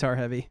is guitar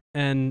heavy,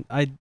 and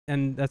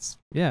that's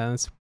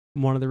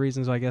one of the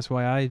reasons I guess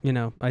why I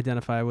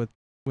identify with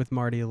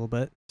Marty a little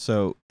bit.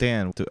 So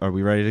Dan, are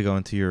we ready to go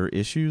into your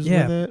issues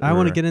Yeah, with it? I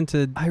want to or- get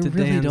into. I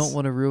really don't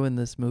want to ruin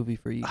this movie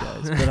for you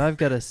guys, but I've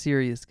got a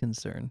serious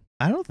concern.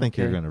 I don't think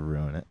you're Okay. going to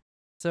ruin it.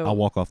 So I'll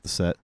walk off the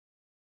set.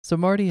 So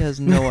Marty has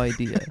no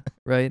idea,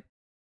 right,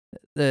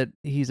 that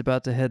he's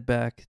about to head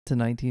back to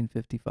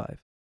 1955.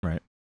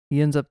 Right.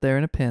 He ends up there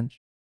in a pinch,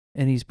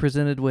 and he's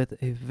presented with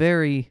a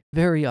very,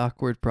 very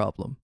awkward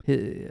problem.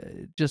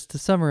 Just to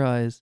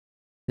summarize,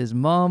 his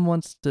mom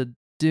wants to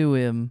do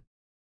him,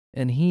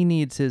 and he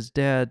needs his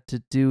dad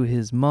to do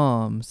his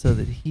mom so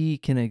that he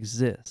can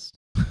exist.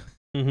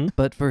 Mm-hmm.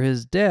 But for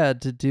his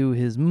dad to do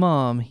his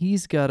mom,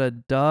 he's got to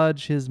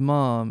dodge his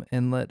mom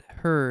and let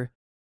her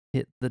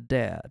hit the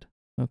dad.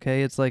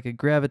 Okay? It's like a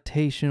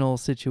gravitational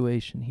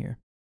situation here.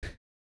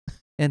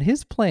 And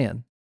his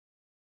plan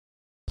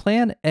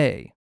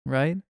A,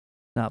 right?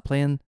 Not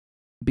plan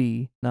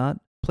B, not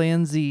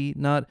plan Z,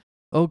 not,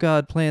 oh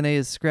God, plan A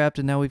is scrapped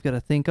and now we've got to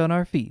think on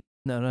our feet.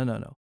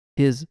 No.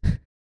 His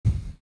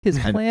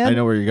plan, I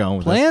know where you're going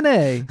with plan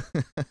A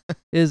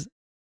is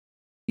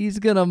he's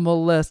going to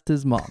molest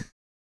his mom.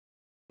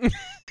 this.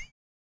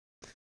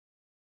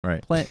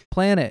 Right.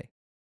 Plan A.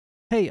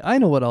 Hey, I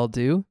know what I'll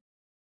do.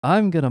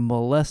 I'm going to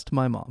molest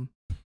my mom.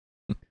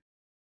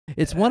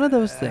 It's one of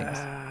those things.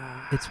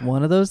 It's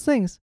one of those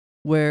things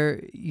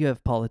where you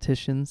have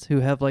politicians who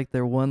have like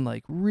their one,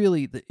 like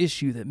really the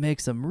issue that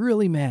makes them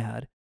really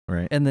mad.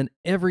 Right. And then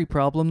every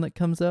problem that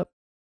comes up,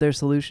 their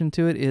solution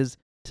to it is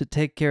to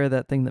take care of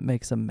that thing that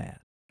makes them mad.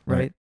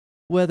 Right?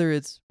 Whether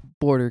it's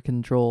border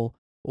control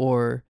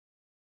or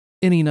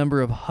any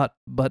number of hot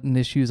button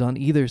issues on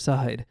either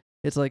side.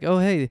 It's like, oh,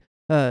 hey,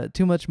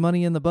 too much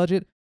money in the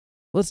budget.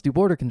 Let's do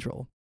border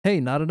control. Hey,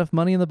 not enough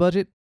money in the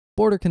budget.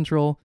 Border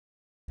control.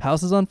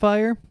 House is on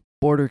fire.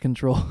 Border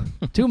control.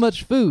 Too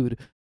much food.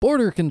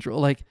 Border control.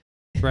 Like,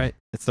 Right.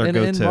 It's their and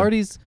go-to.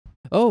 Marty's,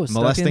 stuck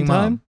Molesting in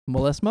time. mom.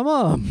 Molest my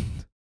mom.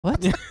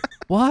 What?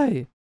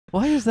 Why?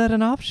 Why is that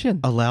an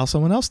option? Allow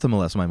someone else to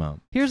molest my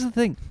mom. Here's the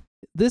thing.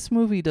 This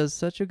movie does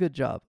such a good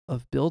job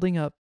of building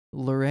up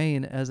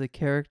Lorraine as a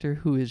character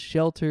who is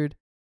sheltered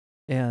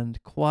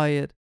and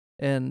quiet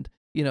and,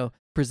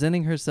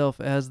 presenting herself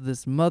as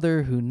this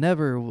mother who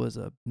never was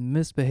a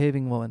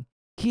misbehaving woman.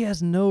 He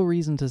has no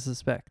reason to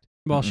suspect.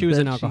 Well, she was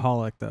an That she-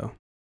 alcoholic though.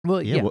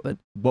 Well, yeah,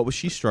 what was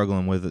she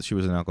struggling with that she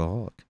was an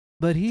alcoholic?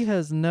 but he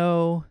has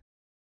no.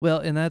 Well,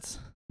 and that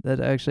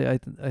actually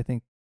I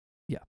think,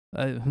 yeah,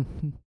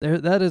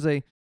 that is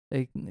a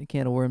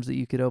can of worms that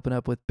you could open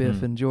up with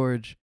Biff and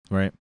George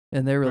Right.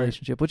 and their Right.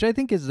 relationship, which I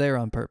think is there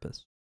on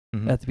purpose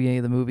Mhm. at the beginning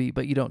of the movie,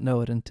 but you don't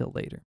know it until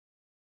later.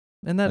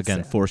 And that's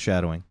Again, sad.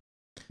 foreshadowing.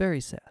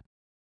 Very sad.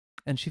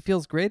 And she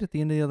feels great at the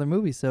end of the other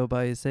movie, so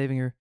by saving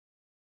her,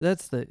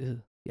 that's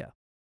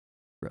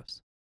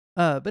gross.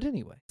 But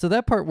anyway, so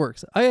that part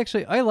works.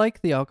 I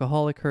like the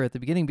alcoholic her at the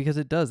beginning because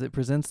it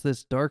presents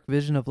this dark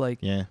vision of like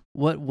Yeah.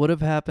 what would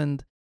have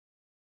happened,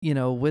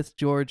 with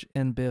George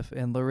and Biff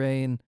and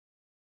Lorraine,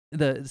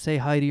 the say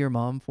hi to your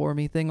mom for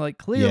me thing. Like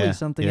clearly Yeah,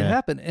 something yeah. had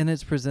happened, and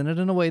it's presented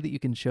in a way that you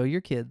can show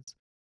your kids.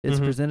 It's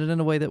Mhm. presented in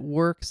a way that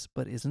works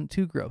but isn't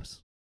too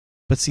gross.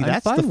 But see, I'm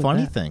that's fine the with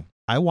funny that. thing.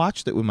 I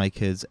watched it with my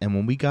kids, and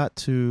when we got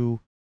to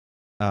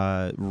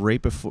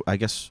right before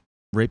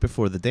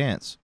the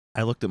dance,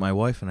 I looked at my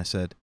wife and I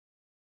said,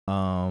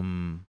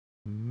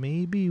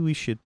 maybe we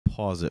should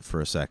pause it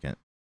for a second.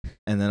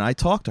 And then I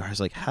talked to her. I was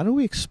like, how do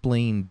we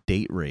explain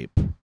date rape?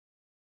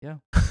 Yeah.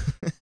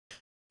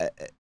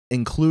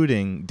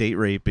 Including date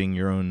raping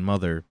your own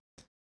mother.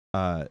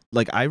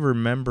 Like I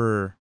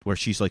remember where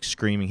she's like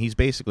screaming. He's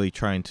basically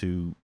trying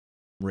to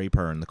rape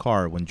her in the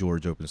car when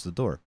George opens the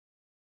door.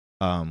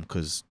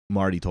 Because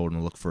Marty told him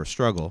to look for a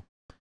struggle.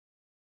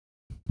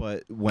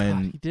 But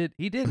when God,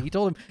 he did. He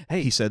told him,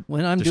 "Hey, he said,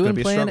 when I'm "There's gonna doing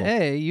be a plan struggle."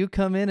 A, you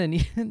come in and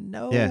you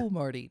no, Yeah.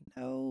 Marty,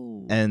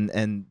 no."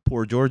 and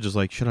poor George is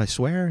like, should I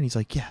swear? And he's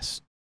like,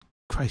 yes.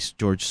 Christ,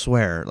 George,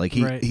 swear. Like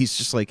Right. he's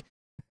just like,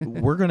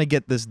 we're gonna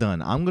get this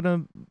done. I'm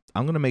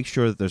gonna make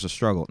sure that there's a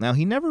struggle. Now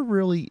he never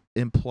really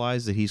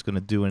implies that he's gonna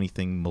do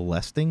anything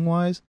molesting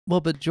wise. Well,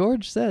 but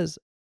George says,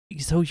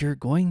 "So you're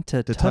going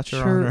to touch touch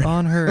her her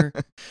on her?"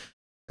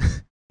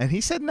 And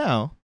he said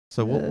no.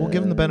 So we'll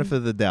give him the benefit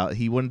of the doubt.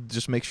 He wanted to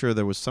just make sure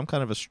there was some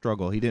kind of a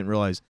struggle. He didn't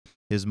realize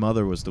his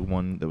mother was the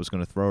one that was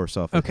going to throw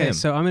herself at him. Okay,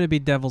 so I'm going to be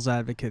devil's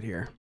advocate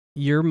here.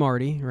 You're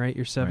Marty, right?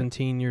 You're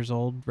 17 years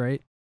old,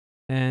 right?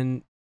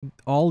 And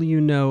all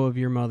you know of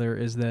your mother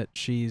is that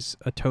she's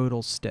a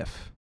total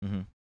stiff.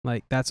 Mm-hmm.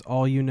 Like, that's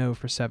all you know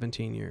for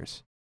 17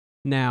 years.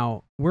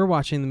 Now, we're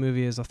watching the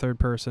movie as a third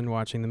person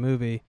watching the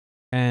movie,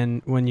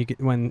 and when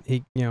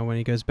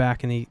he goes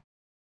back and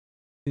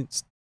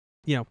it's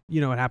you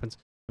know what happens.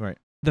 Right.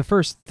 The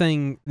first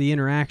thing, the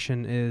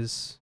interaction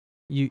is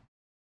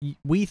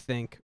we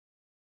think,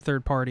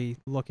 third party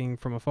looking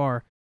from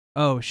afar,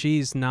 oh,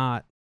 she's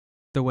not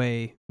the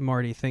way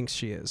Marty thinks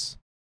she is.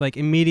 Like,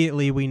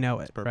 immediately we know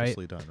it, It's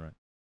purposely done, right?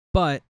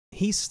 But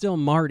he's still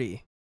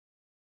Marty.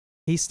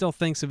 He still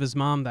thinks of his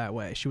mom that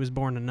way. She was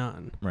born a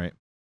nun. Right.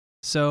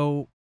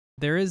 So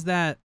there is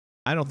that.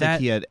 I don't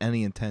think he had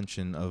any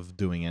intention of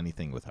doing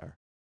anything with her.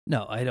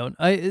 No, I don't.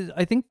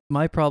 I think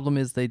my problem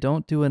is they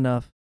don't do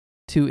enough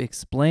to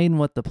explain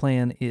what the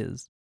plan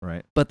is.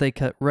 Right. But they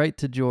cut right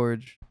to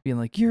George being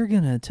like, "You're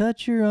gonna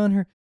touch her on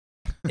her,"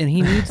 and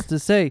he needs to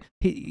say,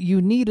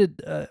 "You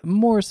needed a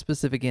more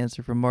specific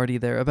answer from Marty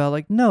there about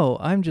like, no,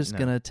 I'm just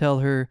gonna tell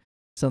her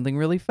something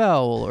really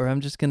foul, or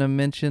I'm just gonna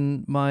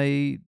mention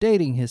my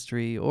dating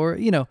history, or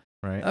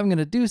right. I'm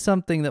gonna do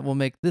something that will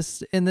make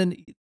this." And then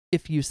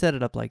if you set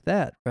it up like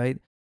that, right,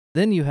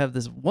 then you have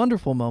this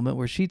wonderful moment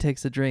where she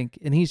takes a drink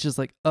and he's just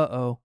like,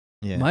 "Uh-oh,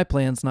 my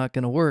plan's not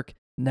gonna work.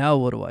 Now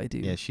what do I do?"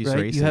 Yeah, she's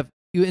right? racing.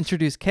 You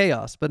introduce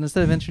chaos, but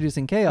instead of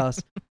introducing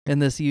chaos in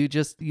this, you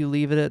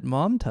leave it at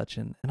mom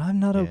touching, and I'm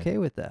not okay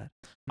with that.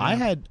 I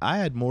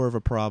had more of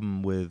a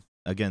problem with,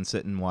 again,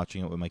 sitting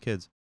watching it with my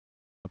kids,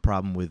 a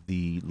problem with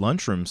the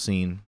lunchroom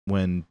scene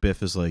when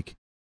Biff is like,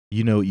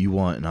 "You know what you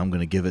want, and I'm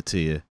going to give it to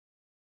you."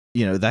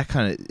 You know, that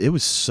kind of, it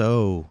was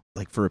so,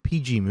 like, for a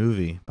PG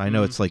movie, I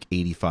know it's like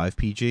 85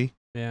 PG.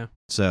 Yeah.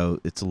 So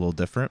it's a little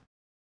different.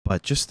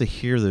 But just to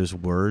hear those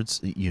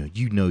words,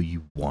 you know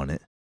you want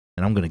it,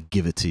 and I'm going to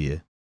give it to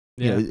you.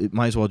 Yeah. It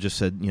might as well just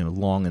said,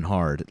 long and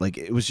hard. Like,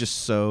 it was just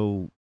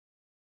so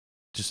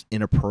just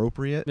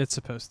inappropriate. It's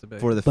supposed to be.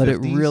 For the but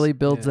 50s. it really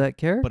builds that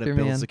character, But it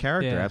builds man. the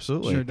character, Yeah,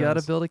 absolutely. sure You got to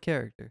does. build a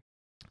character.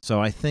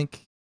 So I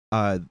think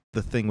the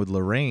thing with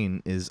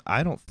Lorraine is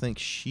I don't think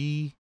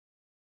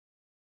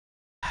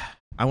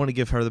I want to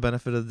give her the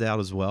benefit of the doubt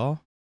as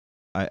well.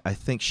 I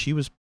think she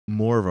was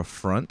more of a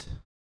front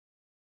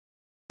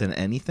than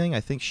anything. I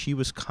think she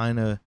was kind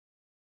of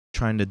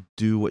trying to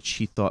do what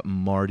she thought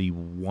Marty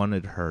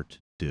wanted her to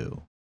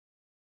do.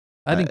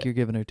 I think you're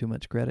giving her too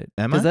much credit.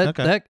 Am I? Because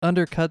that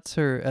undercuts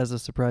her as a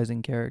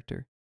surprising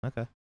character.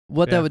 Okay.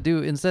 What that would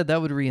do, instead,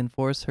 that would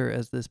reinforce her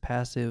as this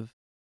passive,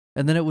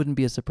 and then it wouldn't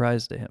be a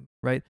surprise to him,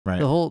 right? Right.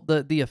 The whole,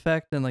 the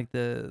effect and like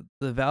the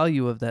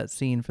value of that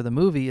scene for the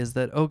movie is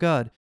that, oh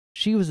God,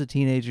 she was a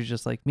teenager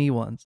just like me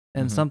once,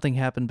 and something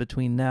happened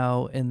between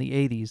now and the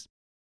 80s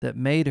that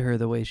made her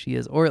the way she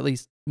is, or at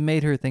least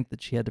made her think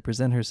that she had to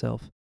present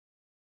herself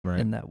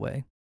in that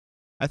way.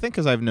 I think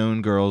because I've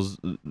known girls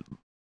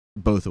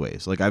both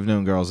ways. Like, I've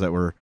known girls that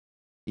were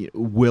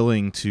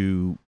willing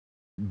to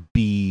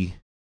be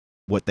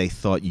what they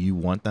thought you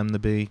want them to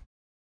be,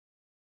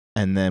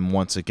 and then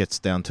once it gets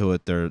down to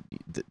it,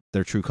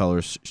 their true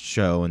colors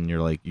show, and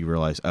you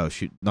realize, oh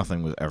shoot,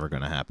 nothing was ever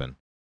going to happen,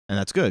 and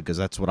that's good because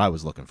that's what I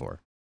was looking for.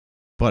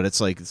 But it's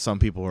like some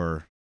people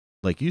are,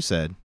 like you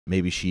said,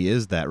 maybe she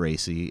is that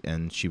racy,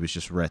 and she was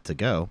just ready to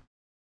go.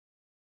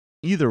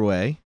 Either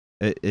way,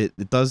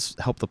 it does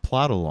help the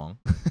plot along.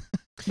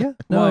 Yeah.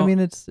 No, I mean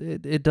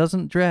it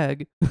doesn't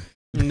drag.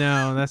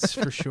 No, that's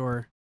for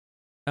sure.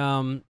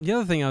 The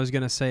other thing I was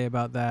gonna say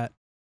about that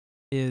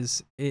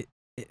is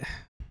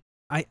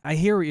I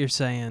hear what you're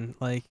saying.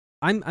 Like,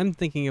 I'm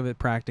thinking of it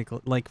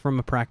practical, like from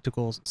a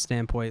practical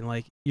standpoint.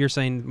 Like, you're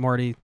saying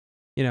Marty,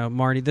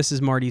 this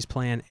is Marty's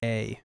plan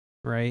A,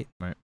 right?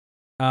 Right.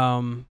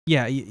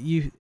 Yeah,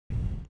 you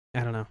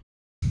I don't know.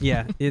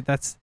 Yeah,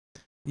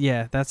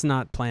 that's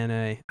not plan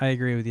A. I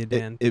agree with you,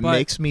 Dan. It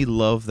makes me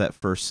love that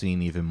first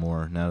scene even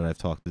more now that I've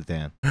talked to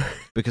Dan,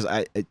 because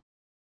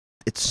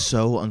it's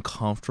so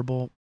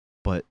uncomfortable,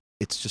 but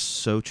it's just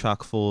so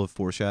chock full of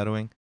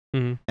foreshadowing.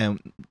 Mm-hmm.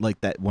 And like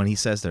that when he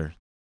says there,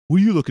 "What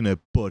are you looking at,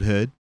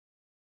 butthead?"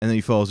 And then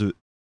he follows it,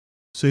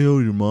 "Say hello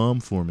to your mom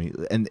for me."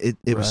 And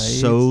it was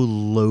so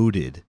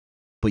loaded,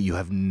 but you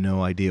have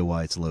no idea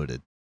why it's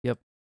loaded. Yep.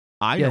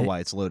 I know why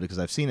it's loaded because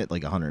I've seen it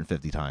like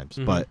 150 times.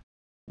 Mm-hmm. But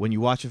when you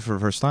watch it for the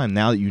first time,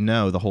 now that you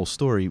know the whole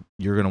story,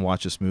 you're gonna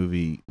watch this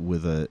movie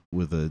with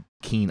a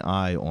keen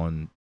eye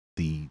on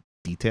the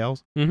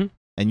details, and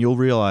you'll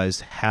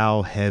realize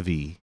how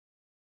heavy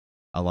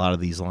a lot of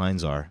these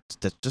lines are.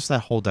 It's just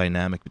that whole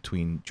dynamic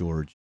between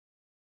George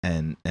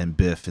and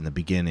Biff in the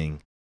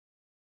beginning,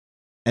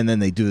 and then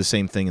they do the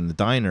same thing in the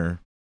diner,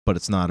 but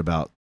it's not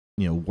about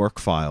work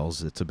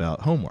files. It's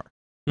about homework.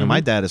 Now, my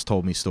dad has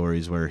told me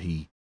stories where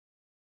he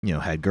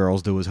had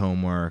girls do his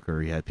homework,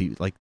 or he had people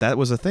like that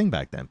was a thing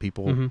back then.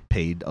 People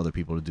paid other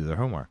people to do their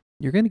homework.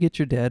 You're gonna get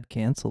your dad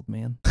canceled,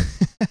 man.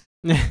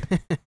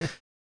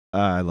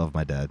 I love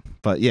my dad,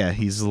 but yeah,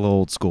 he's a little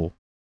old school.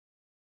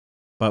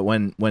 But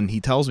when he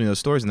tells me those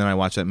stories, and then I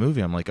watch that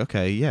movie, I'm like,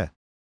 okay, yeah,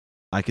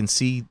 I can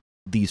see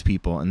these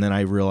people. And then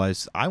I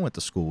realized I went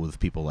to school with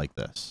people like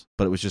this,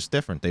 but it was just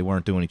different. They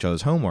weren't doing each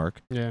other's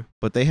homework. Yeah.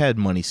 But they had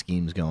money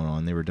schemes going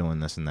on. They were doing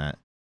this and that.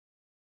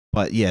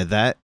 But yeah,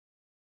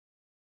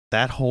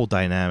 that whole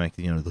dynamic,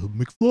 the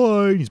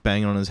McFly, he's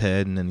banging on his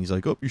head, and then he's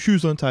like, "Oh, your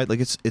shoes untied." Like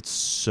it's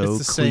so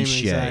It's the cliche.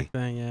 same exact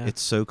thing, yeah.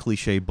 It's so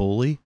cliche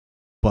bully,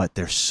 but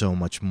there's so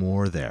much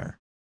more there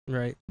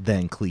Right.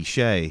 than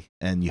cliche,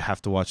 and you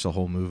have to watch the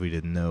whole movie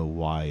to know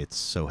why it's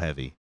so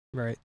heavy.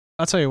 Right.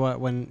 I'll tell you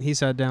what, when he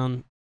sat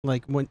down,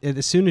 like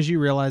as soon as you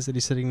realize that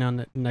he's sitting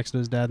down next to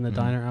his dad in the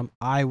diner,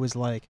 I was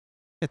like,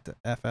 "Get the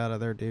F out of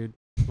there, dude!"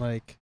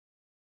 Like,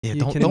 Yeah,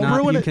 don't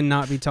ruin you it.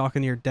 cannot be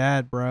talking to your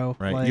dad, bro.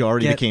 Right, Like, you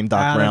already get became Doc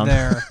out Brown. Of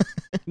there.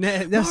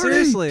 No, Marty!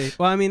 seriously.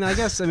 Well, I mean, I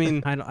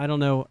don't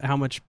know how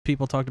much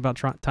people talked about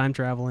time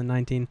travel in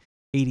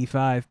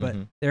 1985, but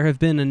there have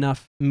been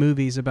enough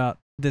movies about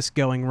this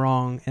going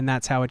wrong, and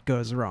that's how it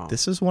goes wrong.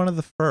 This is one of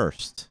the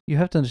first. You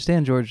have to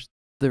understand, George,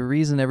 the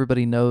reason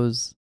everybody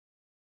knows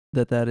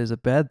that is a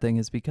bad thing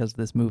is because of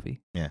this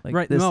movie. Yeah. Like,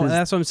 Right. No,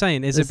 that's what I'm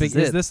saying. Is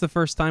this the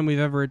first time we've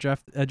ever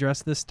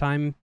addressed this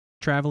time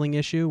traveling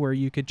issue where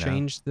you could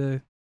change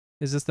the...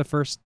 Is this the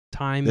first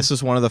time? This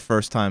is one of the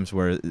first times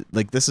where,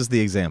 like, this is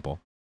the example.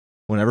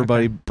 When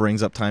everybody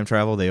brings up time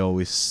travel, they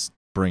always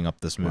bring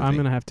up this movie. Well, I'm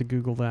going to have to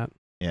Google that.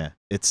 Yeah.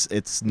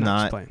 It's No,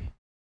 not... just playing.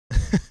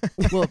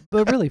 Well,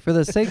 but really, for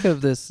the sake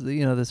of this,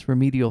 this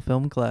remedial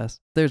film class,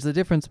 there's a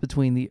difference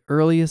between the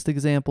earliest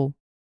example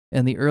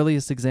and the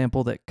earliest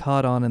example that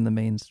caught on in the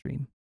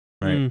mainstream.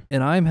 Right.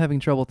 And I'm having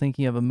trouble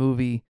thinking of a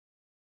movie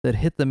that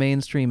hit the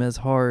mainstream as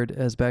hard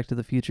as Back to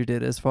the Future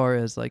did, as far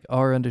as like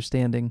our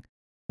understanding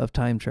of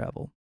time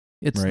travel.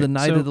 It's the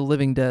Night of the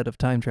Living Dead of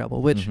time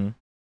travel, which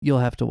you'll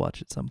have to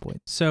watch at some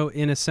point. So,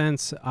 in a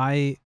sense,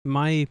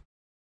 my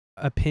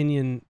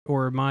opinion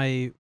or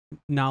my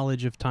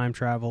knowledge of time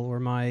travel, or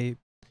my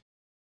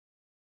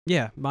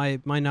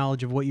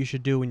knowledge of what you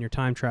should do when you're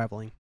time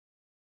traveling,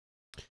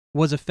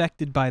 was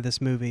affected by this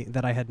movie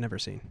that I had never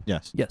seen.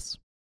 Yes.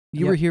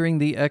 You were hearing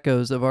the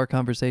echoes of our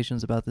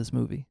conversations about this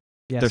movie.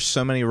 Yes. There's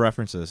so many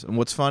references. And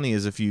what's funny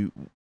is if you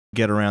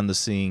get around to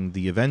seeing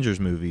the Avengers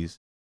movies,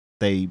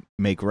 they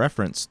make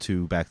reference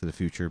to Back to the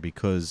Future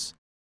because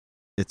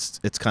it's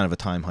kind of a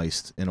time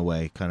heist in a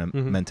way, kind of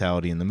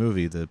mentality in the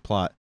movie, the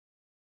plot.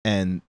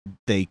 And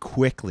they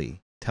quickly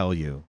tell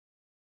you,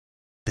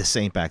 this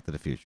ain't Back to the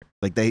Future.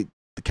 Like the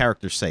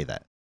characters say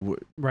that.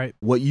 Right.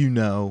 What you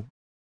know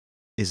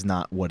is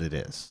not what it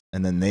is.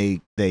 And then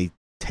they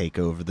take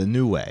over the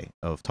new way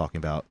of talking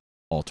about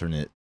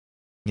alternate,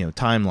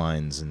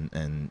 timelines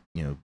and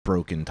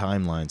broken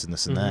timelines and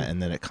this and that.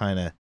 And then it kind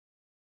of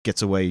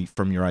gets away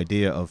from your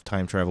idea of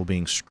time travel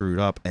being screwed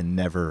up and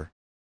never,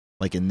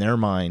 like in their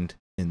mind,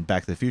 in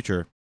Back to the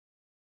Future,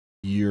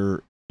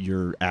 your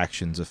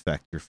actions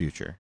affect your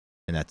future.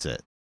 And that's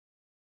it.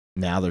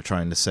 Now they're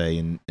trying to say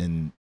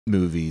in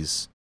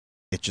movies,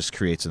 it just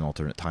creates an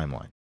alternate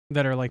timeline.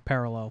 That are like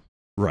parallel.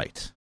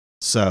 Right.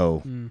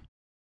 So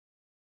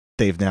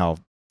they've now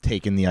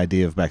taken the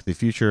idea of Back to the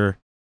Future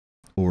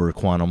or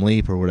Quantum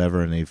Leap or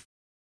whatever, and they've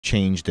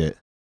changed it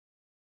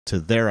to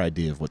their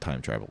idea of what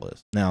time travel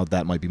is. Now,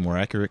 that might be more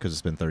accurate because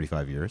it's been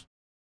 35 years.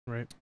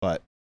 Right.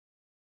 But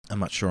I'm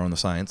not sure on the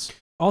science.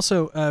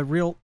 Also,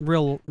 real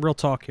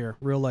talk here,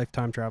 real life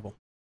time travel.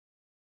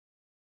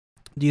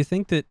 Do you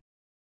think that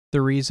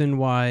the reason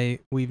why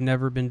we've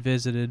never been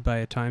visited by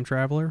a time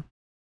traveler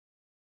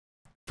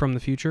from the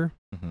future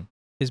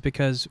is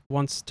because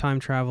once time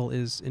travel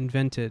is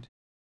invented,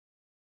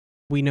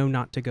 we know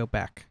not to go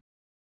back?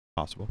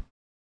 Possible.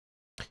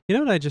 You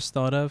know what I just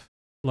thought of?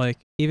 Like,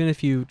 even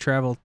if you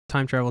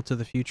time travel to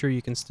the future,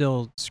 you can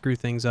still screw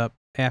things up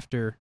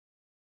after,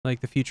 like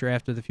the future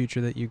after the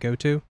future that you go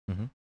to.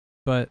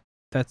 But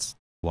that's...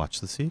 Watch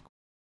the sequel.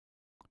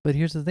 But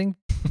here's the thing,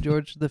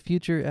 George, the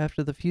future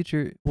after the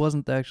future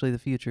wasn't actually the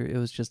future. It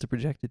was just a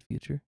projected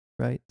future,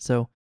 right?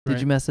 So did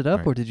you mess it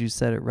up or did you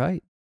set it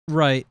right?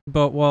 Right.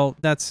 But, well,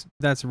 that's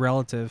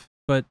relative.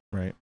 But...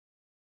 Right.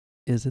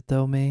 Is it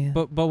though, man?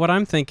 But what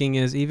I'm thinking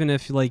is, even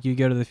if like you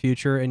go to the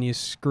future and you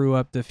screw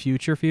up the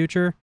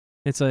future,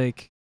 it's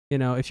like,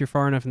 if you're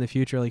far enough in the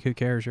future, like who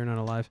cares? You're not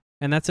alive.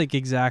 And that's like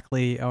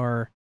exactly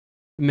our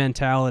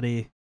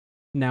mentality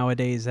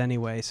nowadays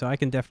anyway. So I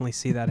can definitely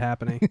see that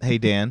happening. Hey,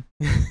 Dan.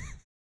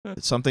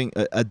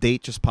 A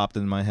date just popped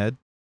in my head.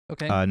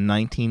 Okay.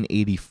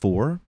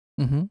 1984,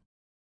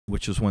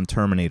 which was when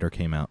Terminator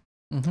came out.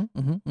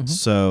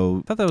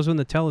 So I thought that was when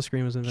the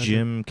telescreen was invented.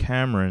 Jim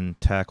Cameron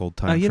tackled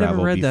time travel. You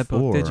never read before. that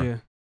book, did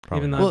you?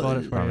 Probably Even not. though I bought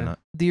it for Probably you. not.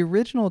 The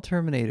original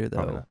Terminator, though.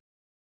 Probably not.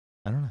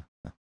 I don't know.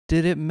 No.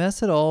 Did it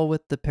mess at all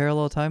with the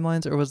parallel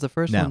timelines, or was the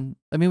first one?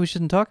 I mean, we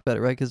shouldn't talk about it,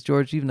 right? Because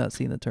George, you've not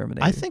seen the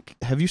Terminator.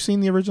 Have you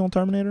seen the original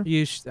Terminator?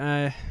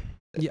 I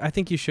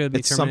think you should be.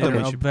 It's something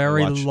Terminator we should a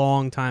very watch.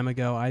 long time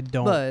ago. I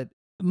don't. But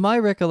my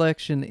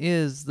recollection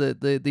is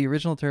that the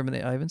original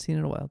Terminator, I haven't seen it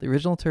in a while. The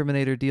original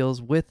Terminator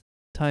deals with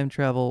time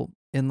travel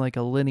in like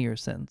a linear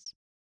sense.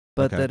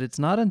 but Okay. that it's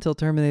not until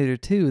Terminator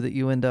 2 that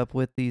you end up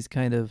with these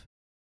kind of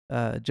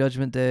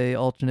Judgment Day,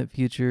 alternate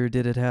future,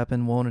 did it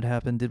happen, won't it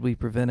happen, did we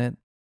prevent it?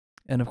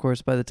 And of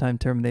course, by the time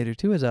Terminator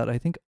 2 is out, I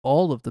think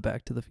all of the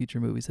Back to the Future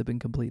movies have been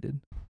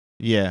completed.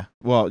 Yeah.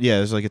 Well, yeah,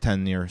 there's like a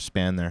 10-year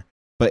span there.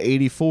 But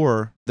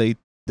 84,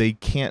 they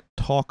can't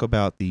talk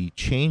about the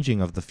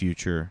changing of the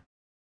future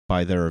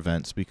by their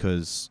events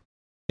because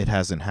it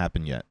hasn't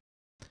happened yet.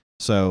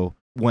 So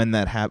when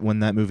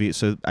that movie,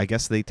 so I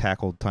guess they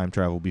tackled time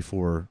travel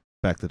before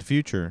Back to the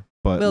Future,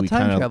 but Well, we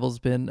time travel's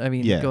been, I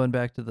mean, Yeah. going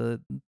back to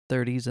the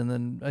 30s, and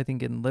then I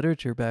think in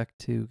literature back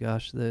to,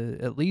 gosh,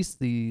 at least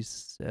the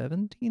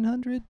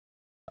 1700s.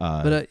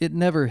 But it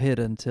never hit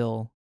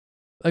until,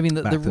 I mean,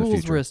 the Back to the rules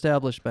Future. were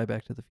established by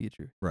Back to the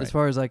Future, Right. as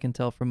far as I can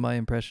tell from my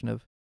impression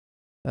of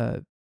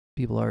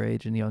people our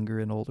age and younger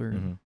and older,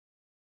 and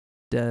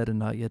dead and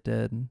not yet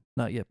dead and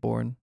not yet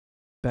born.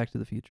 Back to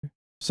the Future.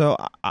 So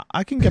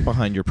I can get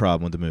behind your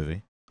problem with the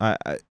movie.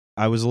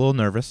 I was a little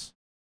nervous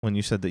when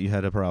you said that you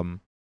had a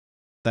problem.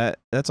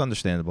 That's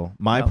understandable.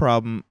 My No.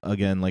 problem,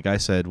 again, like I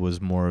said, was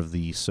more of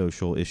the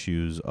social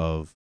issues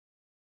of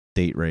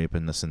date rape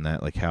and this and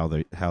that, like how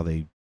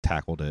they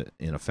tackled it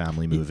in a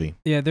family movie.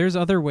 Yeah, there's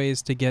other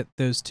ways to get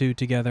those two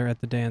together at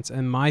the dance,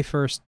 and my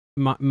first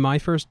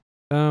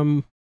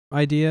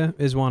idea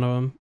is one of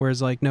them, where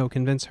it's like, no,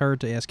 convince her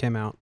to ask him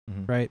out,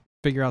 right?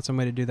 Figure out some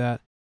way to do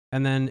that,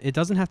 and then it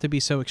doesn't have to be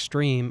so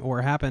extreme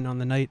or happen on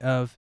the night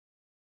of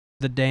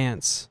the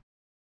dance.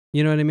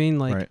 You know what I mean?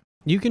 Like, Right.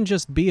 you can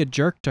just be a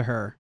jerk to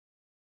her,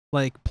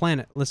 like plan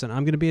it. Listen,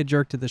 I'm gonna be a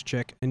jerk to this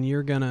chick, and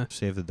you're gonna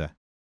Save the day.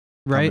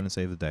 right, I'm gonna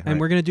save the day. and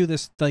we're gonna do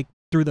this like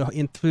through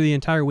the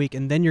entire week,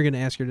 and then you're gonna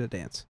ask her to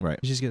dance. Right.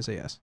 She's gonna say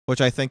yes.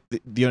 Which I think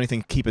the only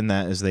thing keeping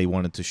that is they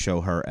wanted to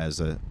show her as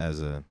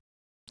a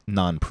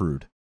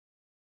non-prude.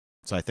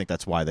 So I think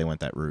that's why they went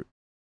that route.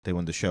 They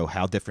wanted to show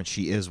how different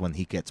she is when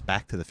he gets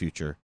back to the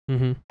future,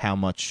 how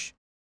much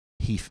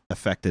he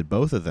affected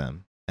both of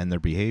them and their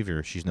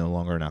behavior. She's no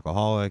longer an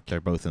alcoholic.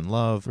 They're both in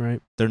love.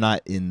 Right. They're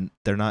not in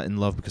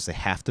love because they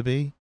have to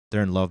be.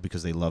 They're in love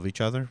because they love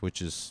each other,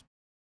 which is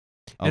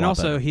And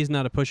also, better. he's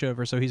not a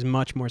pushover, so he's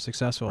much more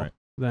successful Right.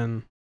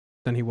 than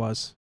he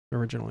was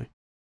originally.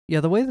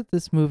 Yeah, the way that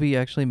this movie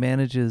actually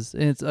manages,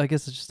 and I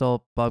guess it's just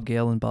all Bob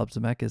Gale and Bob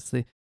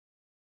Zemeckis,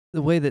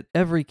 the way that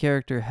every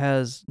character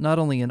has not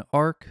only an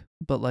arc,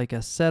 but like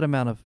a set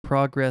amount of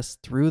progress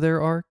through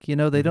their arc. You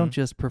know, they don't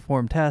just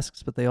perform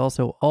tasks, but they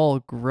also all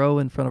grow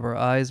in front of our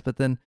eyes. But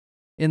then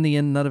in the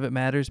end, none of it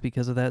matters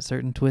because of that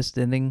certain twist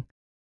ending,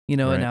 you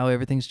know, and Right. now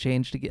everything's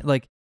changed again.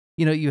 Like,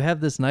 you know, you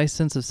have this nice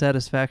sense of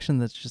satisfaction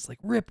that's just like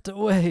ripped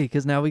away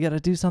because now we got to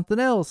do something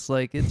else.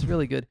 Like, it's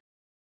really good.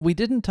 We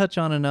didn't touch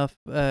on enough,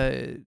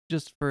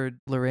 just for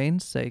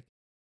Lorraine's sake,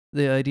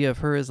 the idea of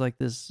her as like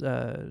this,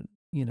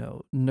 you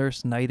know,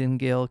 Nurse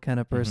Nightingale kind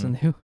of person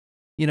who,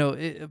 you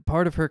know,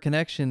 part of her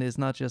connection is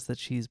not just that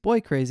she's boy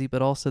crazy,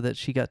 but also that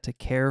she got to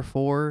care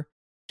for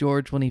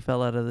George when he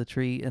fell out of the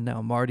tree, and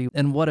now Marty,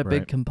 and what a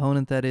big Right.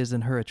 component that is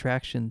in her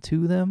attraction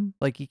to them.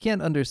 Like, you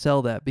can't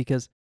undersell that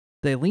because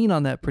they lean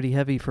on that pretty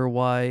heavy for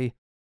why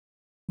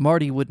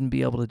Marty wouldn't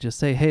be able to just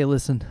say, hey,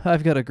 listen,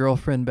 I've got a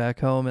girlfriend back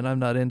home and I'm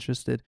not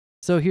interested.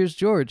 So here's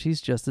George. He's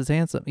just as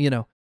handsome. You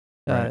know,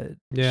 Right.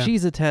 Yeah.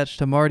 she's attached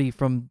to Marty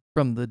from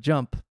the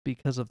jump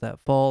because of that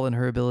fall and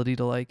her ability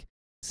to like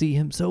see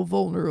him so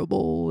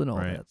vulnerable and all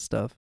Right. that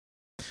stuff.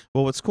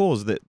 Well, what's cool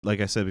is that, like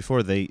I said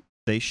before, they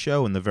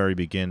show in the very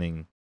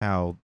beginning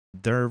how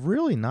they're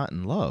really not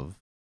in love.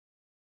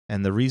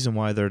 And the reason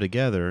why they're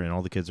together, and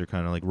all the kids are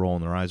kind of like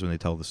rolling their eyes when they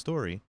tell the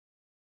story,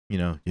 you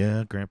know,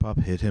 yeah, Grandpa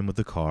hit him with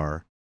the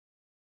car.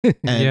 And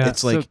Yeah.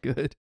 it's like, so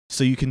good.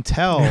 so you can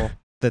tell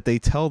that they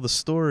tell the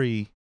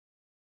story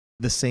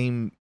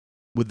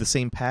with the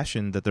same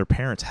passion that their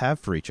parents have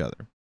for each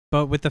other.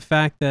 But with the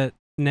fact that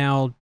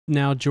now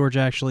George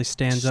actually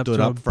stands up Stood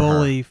to up a for her,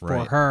 bully for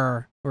right.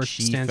 her, or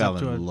She stands fell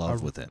up to in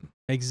love with him.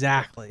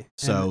 Exactly.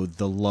 So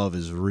the love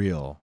is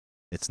real.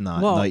 It's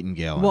not Well-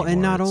 Nightingale Well, and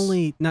anymore. not It's-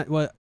 only not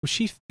what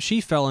she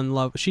fell in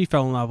love. She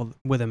fell in love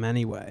with him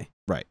anyway.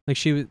 Right. Like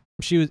she was,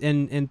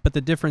 and but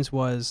the difference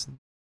was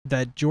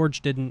that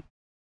George didn't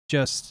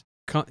just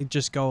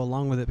go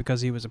along with it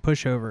because he was a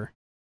pushover.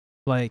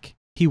 Like,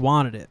 he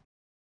wanted it,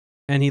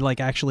 and he like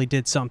actually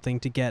did something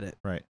to get it.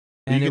 Right.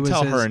 And you it could was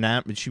tell his- her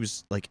enamored. She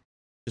was like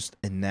just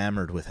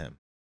enamored with him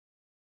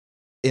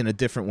in a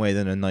different way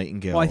than a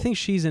Nightingale. Well, I think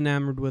she's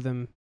enamored with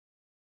him.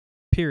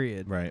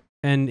 Period. Right.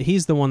 And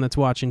he's the one that's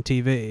watching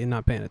TV and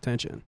not paying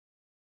attention.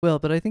 Well,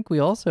 but I think we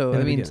also, In the I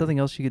mean, beginning. something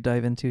else you could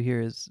dive into here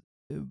is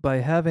by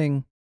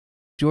having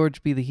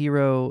George be the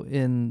hero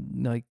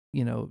in, like,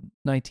 you know,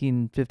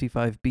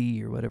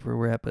 1955B or whatever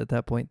we're at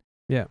that point.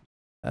 Yeah.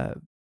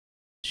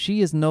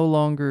 She is no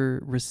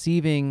longer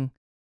receiving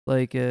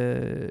like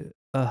a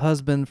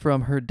husband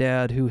from her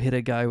dad who hit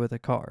a guy with a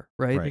car,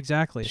 right? Right.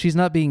 Exactly. She's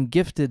not being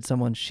gifted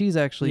someone. She's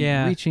actually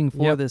Yeah. reaching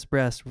for Yep. this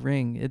brass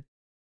ring.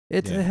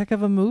 It's Yeah. a heck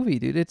of a movie,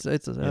 dude. It's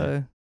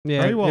Yeah.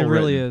 yeah, Very well it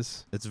really written.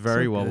 is. It's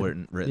very So well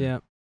good. written. Yeah.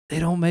 they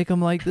don't make them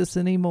like this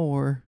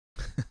anymore.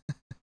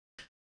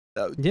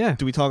 Yeah.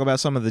 Do we talk about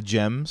some of the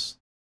gems?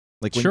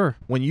 Like Sure.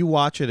 When you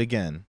watch it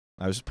again,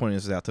 I was just pointing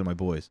this out to my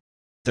boys.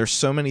 There's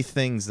so many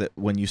things that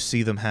when you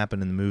see them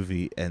happen in the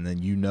movie and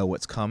then you know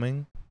what's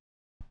coming,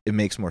 it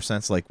makes more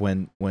sense. Like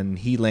when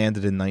he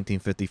landed in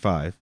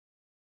 1955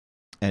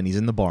 and he's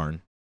in the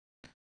barn,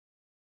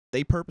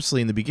 they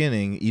purposely in the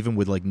beginning, even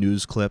with like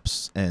news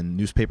clips and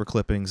newspaper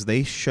clippings,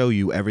 they show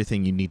you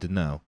everything you need to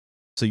know.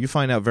 So you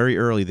find out very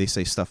early, they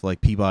say stuff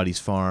like Peabody's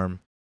farm,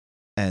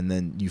 and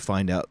then you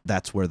find out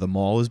that's where the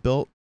mall is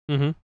built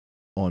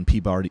on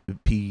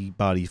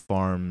Peabody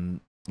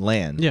Farm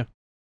land. Yeah.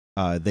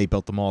 They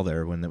built the mall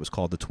there when it was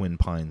called the Twin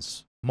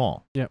Pines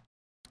Mall. Yep.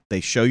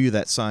 They show you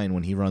that sign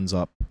when he runs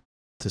up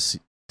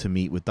to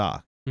meet with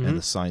Doc, and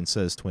the sign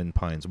says Twin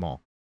Pines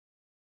Mall.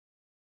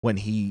 When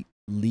he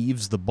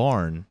leaves the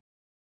barn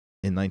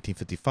in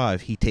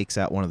 1955, he takes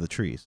out one of the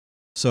trees.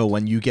 So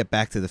when you get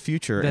Back to the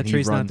Future, that and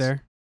tree's he runs, not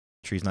there.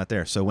 Tree's not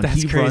there. So when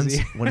That's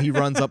crazy. when he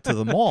runs up to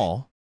the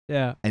mall,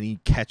 yeah, and he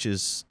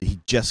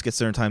just gets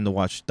there in time to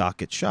watch Doc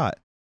get shot.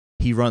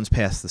 He runs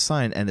past the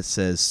sign, and it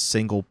says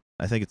single.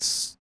 I think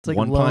it's like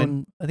one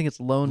pine. I think it's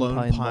Lone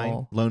Pine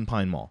Mall. Lone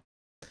Pine Mall.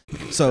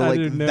 So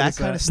like that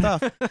kind of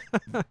stuff,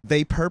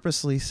 they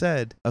purposely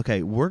said,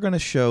 okay, we're going to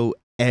show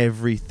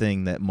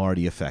everything that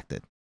Marty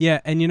affected.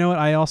 Yeah, and you know what?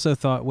 I also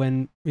thought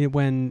when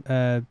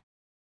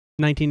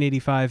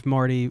 1985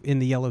 Marty in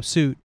the yellow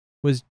suit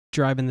was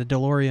driving the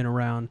DeLorean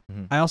around,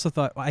 I also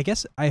thought, I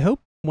hope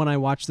when I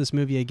watch this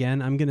movie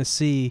again, I'm going to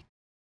see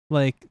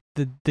like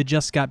the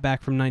just got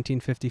back from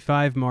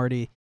 1955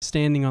 Marty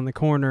standing on the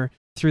corner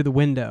through the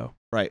window.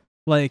 Right.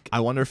 Like, I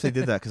wonder if they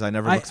did that because I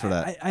never looked for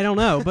that. I don't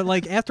know, but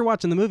like after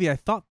watching the movie, I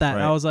thought that.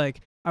 Right. I was like,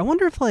 I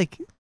wonder if they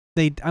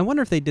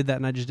did that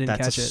and I just didn't catch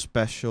it. That's a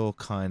special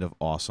kind of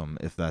awesome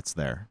if that's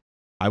there.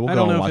 I will I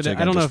go don't and know watch if it it,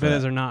 again I don't know just if for it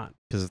is that, or not.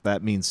 because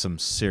that means some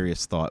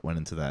serious thought went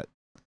into that.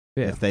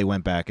 Yeah. If they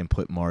went back and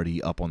put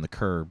Marty up on the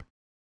curb,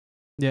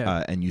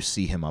 and you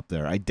see him up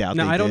there, I doubt.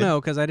 No, they I don't did,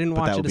 know because I didn't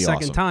watch it a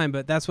second awesome. time.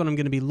 But that's what I'm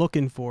going to be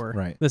looking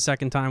for the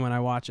second time when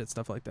I watch it,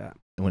 stuff like that.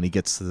 And when he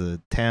gets to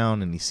the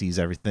town and he sees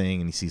everything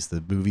and he sees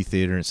the movie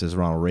theater and it says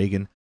Ronald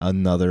Reagan,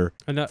 another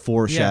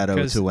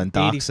foreshadow to when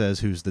Doc says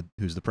who's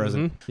the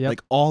president. Yep.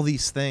 Like all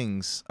these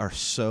things are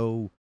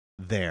so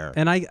there.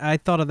 And I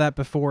thought of that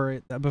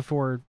before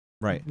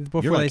right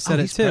before You're they like, said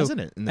he's it too.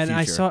 President in the and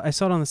future. I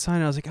saw it on the sign.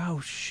 And I was like, oh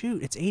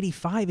shoot, it's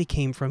 85. He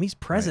came from. He's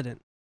president.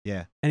 Right.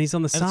 Yeah. And he's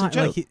on the sign.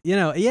 Like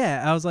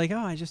I was like, oh,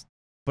 I just.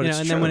 But it's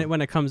and true. then when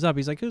it comes up,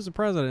 he's like, "Who's the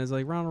president?" It's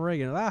like Ronald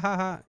Reagan. Ah, ha,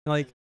 ha.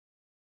 Like,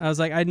 I was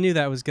like, I knew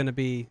that was gonna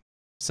be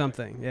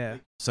something. Yeah.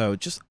 So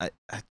I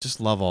just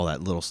love all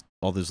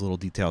those little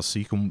details. So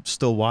you can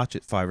still watch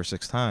it 5 or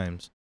 6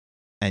 times,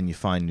 and you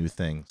find new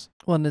things.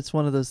 Well, and it's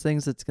one of those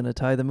things that's going to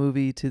tie the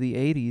movie to the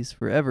 80s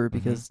forever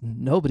because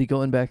nobody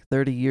going back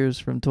 30 years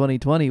from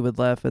 2020 would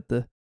laugh at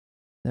the.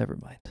 Never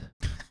mind.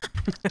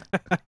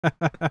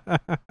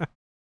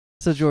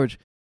 So George,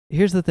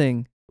 here's the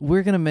thing.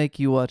 We're going to make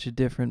you watch a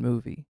different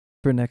movie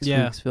for next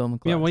week's film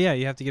class. Yeah, well,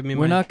 you have to give me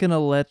We're not going to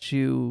let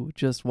you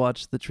just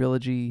watch the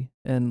trilogy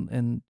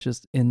and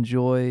just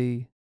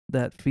enjoy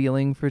that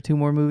feeling for 2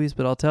 more movies,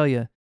 but I'll tell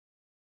you,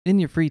 in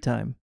your free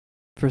time,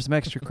 for some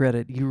extra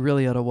credit, you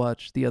really ought to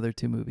watch the other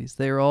 2 movies.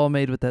 They are all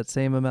made with that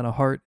same amount of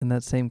heart and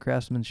that same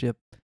craftsmanship,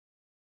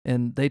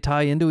 and they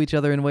tie into each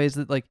other in ways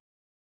that, like,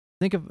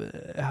 think of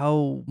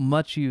how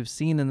much you've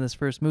seen in this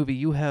first movie.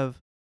 You have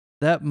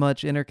that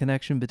much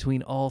interconnection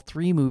between all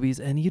 3 movies,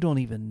 and you don't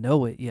even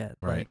know it yet.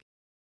 Right. Like,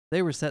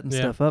 they were setting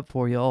stuff up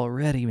for you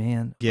already,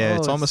 man. Yeah,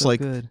 it's almost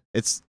like good.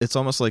 It's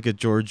almost like a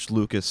George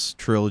Lucas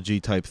trilogy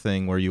type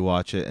thing where you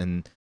watch it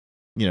and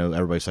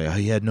everybody say, "Oh,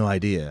 he had no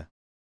idea,"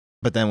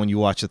 but then when you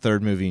watch the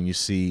third movie and you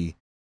see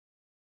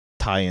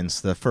tie-ins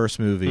to the first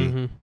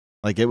movie,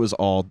 like it was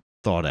all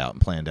thought out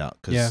and planned out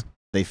because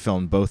they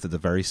filmed both at the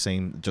very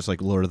same, just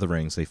like Lord of the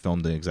Rings, they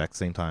filmed the exact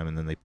same time and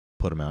then they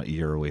put them out a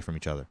year away from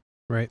each other.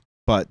 Right.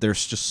 But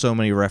there's just so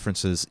many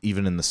references,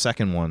 even in the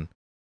second one,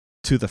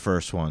 to the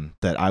first one,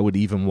 that I would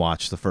even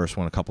watch the first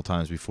one a couple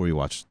times before you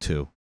watch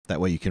 2. That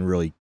way you can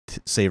really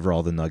savor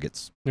all the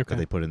nuggets that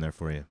they put in there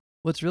for you.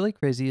 What's really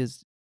crazy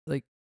is,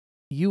 like,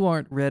 you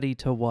aren't ready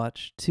to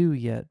watch 2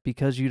 yet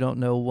because you don't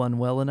know 1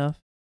 well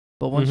enough.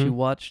 But once you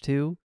watch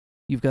 2,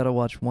 you've got to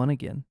watch 1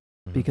 again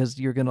because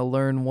you're going to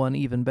learn 1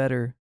 even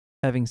better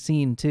having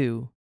seen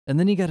 2. And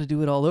then you got to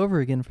do it all over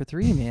again for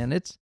 3, man.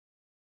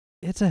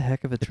 It's a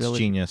heck of a trilogy. It's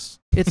genius.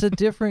 It's a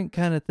different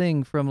kind of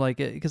thing from, like,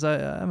 because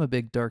I'm a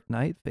big Dark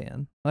Knight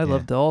fan. I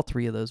loved all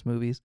 3 of those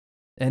movies.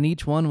 And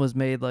each one was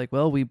made like,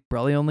 well, we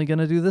probably only going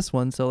to do this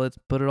one, so let's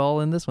put it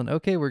all in this one.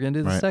 Okay, we're going to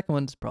do the second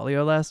one. It's probably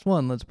our last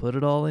one. Let's put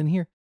it all in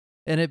here.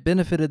 And it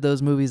benefited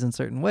those movies in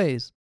certain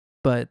ways.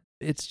 But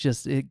it's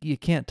just, you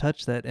can't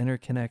touch that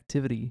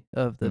interconnectivity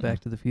of the Back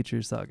to the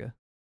Future saga.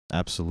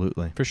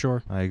 Absolutely. For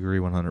sure. I agree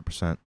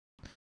 100%.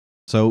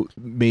 So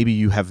maybe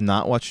you have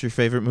not watched your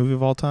favorite movie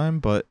of all time,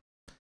 but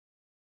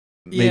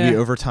maybe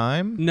over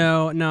time?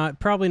 No,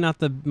 probably not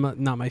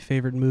my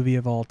favorite movie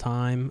of all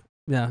time.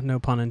 Yeah, no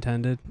pun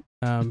intended.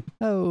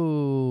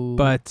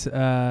 But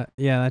yeah,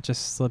 that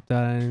just slipped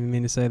out. I didn't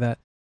mean to say that.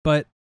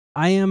 But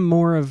I am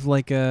more of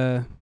like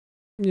a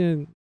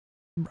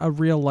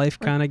real life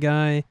kind of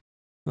guy.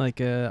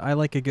 Like I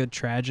like a good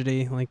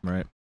tragedy, like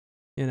right,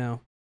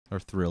 or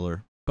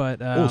thriller.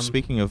 But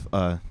speaking of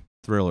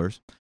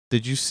thrillers,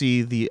 did you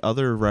see the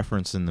other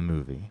reference in the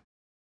movie?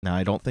 Now,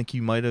 I don't think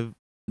you might have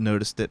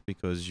noticed it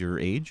because your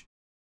age,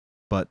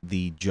 but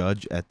the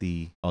judge at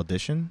the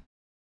audition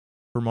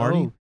for Marty.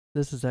 Oh,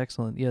 this is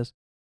excellent. Yes.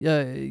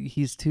 Yeah,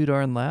 he's too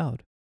darn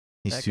loud.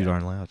 He's too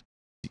darn loud.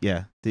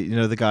 Yeah.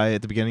 The guy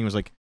at the beginning was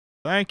like,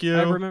 "Thank you."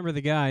 I remember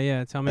the guy.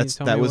 Yeah, tell me.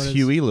 That was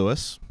Huey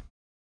Lewis.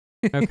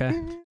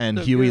 Okay. And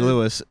So Huey good.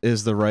 Lewis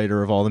is the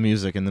writer of all the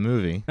music in the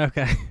movie.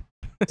 Okay.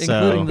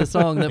 Including the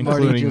song that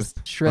Marty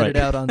just shredded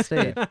right. out on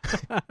stage.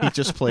 He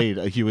just played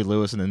a Huey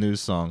Lewis in the news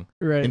song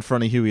Right. in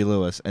front of Huey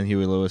Lewis, and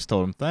Huey Lewis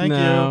told him, "Thank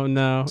you."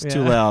 No, It's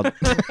too loud.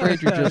 I'm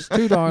afraid you're just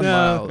too darn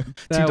loud.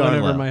 That darn went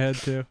over loud. my head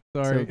too.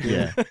 Sorry. So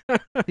Yeah.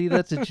 See,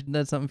 that's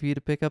something for you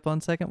to pick up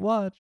on second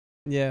watch.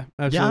 Yeah,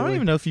 absolutely. Yeah, I don't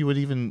even know if you would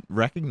even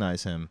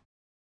recognize him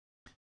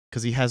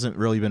because he hasn't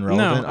really been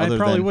relevant. No, I other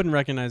probably than, wouldn't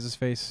recognize his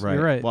face. Right.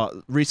 You're right.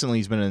 Well, recently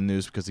he's been in the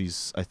news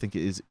because I think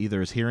it is either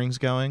his hearing's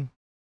going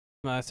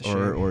No, that's a shame.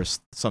 or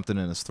something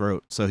in his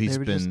throat. So he's They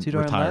were been just too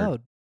darn retired.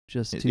 loud.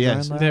 Just too Yeah,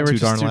 darn loud. They were Too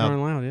just darn too loud.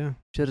 darn loud. Yeah.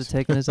 Should have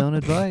taken his own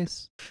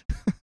advice.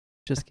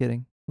 Just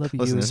kidding. Love you.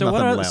 Listen, Huey. there's So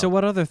nothing loud. so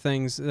what other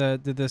things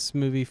did this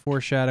movie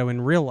foreshadow in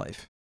real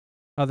life,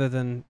 other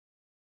than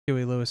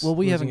Huey Lewis? Well,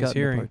 we losing haven't his gotten to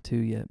hearing? part 2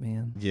 yet,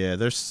 man. Yeah,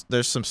 there's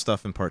some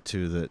stuff in part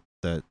 2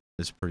 that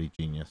is pretty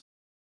genius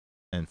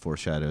and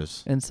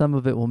foreshadows. And some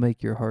of it will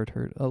make your heart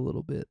hurt a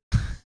little bit.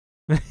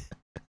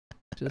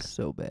 Just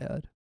so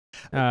bad.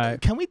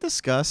 Can we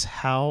discuss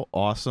how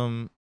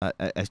awesome?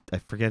 I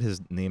forget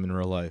his name in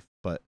real life,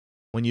 but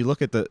when you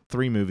look at the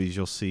 3 movies,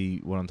 you'll see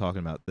what I'm talking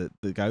about.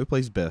 The guy who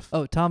plays Biff.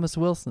 Oh, Thomas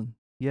Wilson.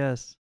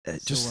 Yes.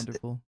 Just so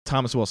wonderful.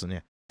 Thomas Wilson,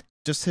 yeah.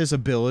 Just his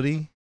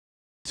ability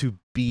to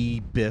be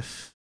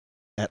Biff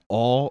at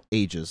all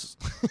ages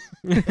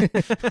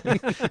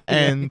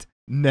and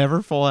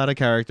never fall out of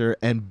character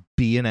and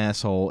be an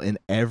asshole in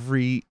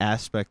every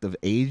aspect of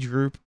age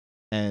group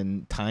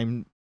and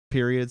time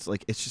periods.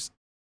 Like, it's just,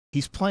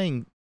 he's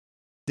playing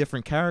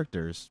different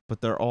characters,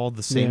 but they're all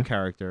the same Yeah.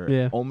 character,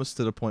 Yeah. almost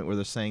to the point where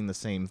they're saying the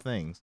same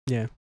things.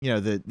 Yeah.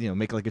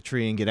 Make like a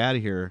tree and get out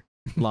of here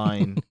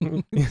line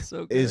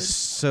So good. is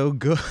so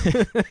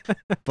good.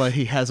 But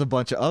he has a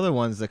bunch of other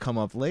ones that come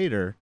up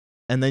later,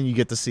 and then you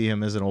get to see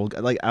him as an old guy.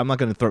 Like, I'm not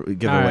going to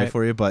give it All away right.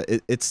 for you, but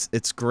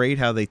it's great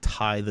how they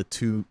tie the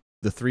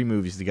 3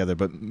 movies together,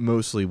 but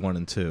mostly 1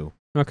 and 2.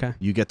 Okay.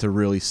 You get to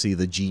really see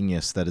the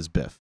genius that is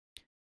Biff.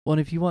 Well,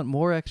 and if you want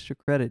more extra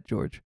credit,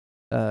 George,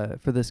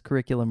 for this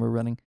curriculum we're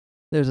running,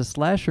 there's a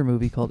slasher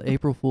movie called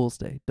April Fool's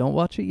Day. Don't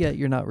watch it yet.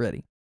 You're not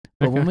ready.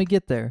 But when Okay. we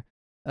get there,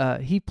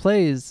 he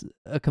plays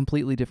a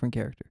completely different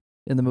character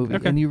in the movie.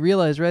 Okay. And you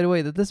realize right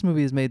away that this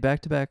movie is made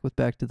back to back with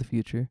Back to the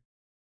Future.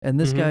 And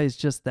this Mhm. guy is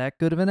just that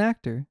good of an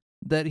actor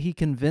that he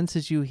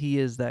convinces you he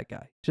is that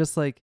guy. Just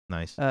like,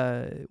 Nice.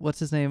 what's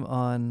his name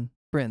on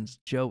Friends?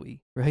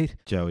 Joey, right?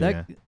 Joey,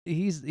 That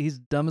he's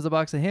dumb as a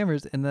box of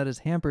hammers, and that has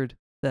hampered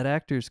that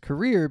actor's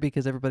career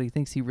because everybody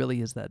thinks he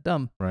really is that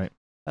dumb. Right.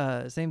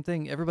 Same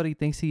thing. Everybody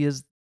thinks he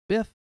is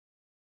Biff,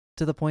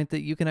 to the point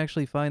that you can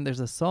actually find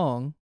there's a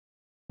song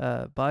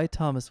by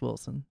Thomas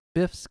Wilson,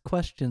 Biff's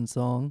question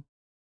song,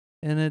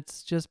 and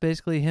it's just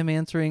basically him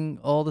answering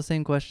all the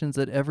same questions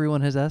that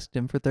everyone has asked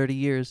him for 30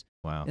 years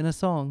Wow. in a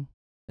song,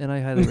 and I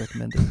highly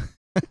recommend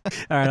it.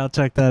 All right, I'll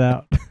check that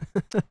out.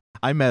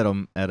 I met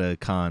him at a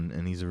con,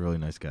 and he's a really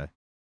nice guy.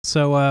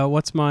 So,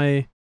 what's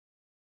my?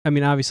 I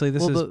mean, obviously,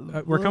 this Well, is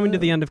but- we're coming to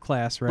the end of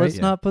class, right? Let's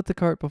Yeah. not put the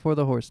cart before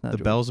the horse now, The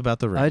George. bell's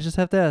about to ring. I just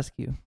have to ask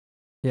you,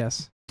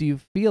 Yes. do you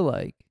feel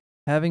like,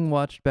 having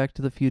watched Back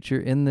to the Future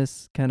in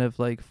this kind of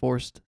like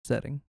forced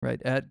setting, right,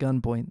 at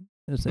gunpoint,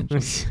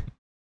 essentially,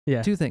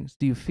 Yeah. 2 things.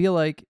 Do you feel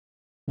like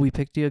we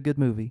picked you a good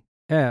movie?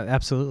 Yeah.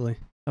 Absolutely.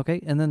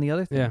 Okay, and then the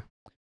other thing. Yeah.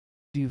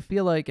 Do you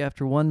feel like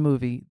after one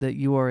movie that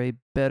you are a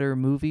better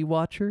movie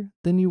watcher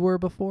than you were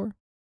before,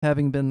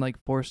 having been like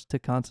forced to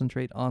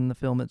concentrate on the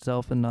film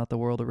itself and not the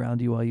world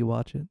around you while you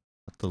watch it?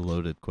 That's a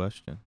loaded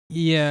question.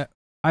 Yeah,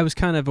 I was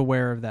kind of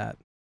aware of that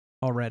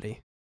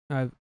already.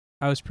 I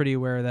was pretty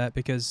aware of that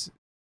because,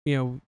 we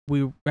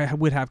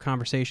would have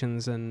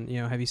conversations and,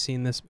 have you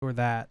seen this or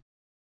that?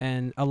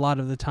 And a lot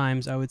of the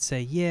times I would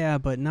say, yeah,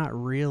 but not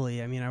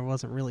really. I mean, I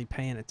wasn't really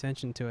paying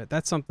attention to it.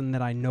 That's something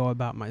that I know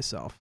about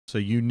myself. So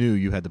you knew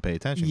you had to pay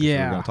attention because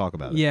we were going to talk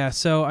about it. Yeah,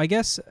 so I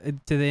guess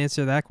to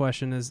answer that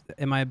question is,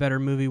 am I a better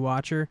movie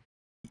watcher?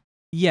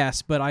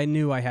 Yes, but I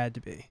knew I had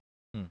to be.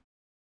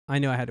 I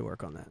knew I had to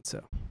work on that,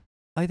 so.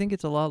 I think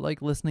it's a lot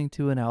like listening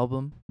to an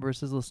album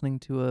versus listening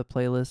to a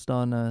playlist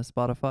on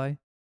Spotify.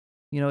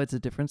 It's a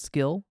different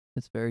skill.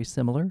 It's very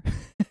similar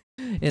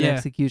in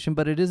execution,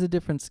 but it is a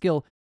different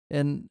skill.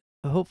 And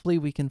hopefully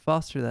we can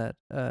foster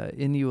that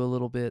in you a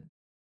little bit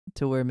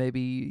to where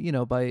maybe,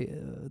 by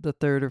the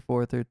 3rd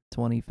or 4th or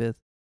 25th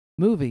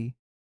movie,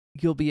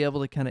 you'll be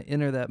able to kind of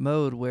enter that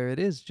mode where it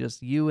is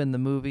just you and the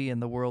movie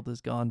and the world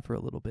is gone for a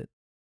little bit.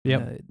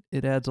 Yep.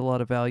 It adds a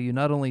lot of value,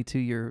 not only to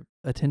your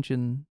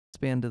attention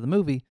span to the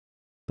movie,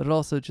 but it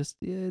also just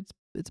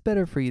it's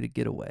better for you to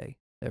get away.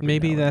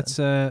 Maybe that's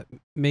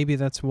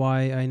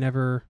why I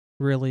never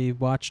really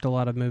watched a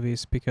lot of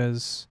movies,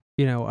 because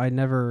I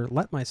never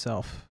let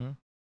myself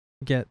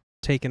get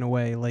taken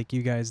away like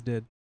you guys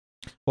did.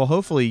 Well,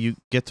 hopefully you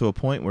get to a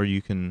point where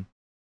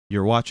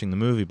you're watching the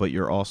movie, but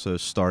you're also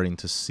starting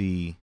to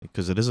see,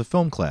 because it is a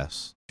film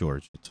class,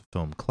 George. It's a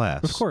film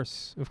class. Of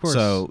course.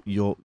 So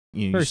you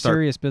Very start,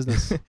 serious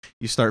business.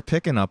 You start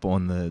picking up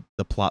on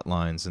the plot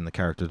lines and the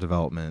character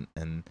development,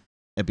 and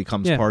it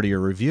becomes part of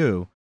your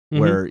review.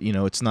 Where,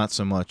 it's not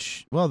so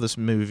much, well, this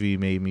movie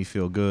made me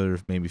feel good or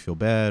made me feel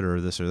bad or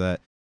this or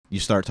that. You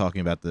start talking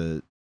about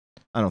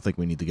I don't think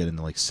we need to get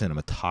into like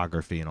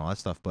cinematography and all that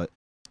stuff, but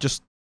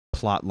just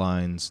plot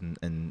lines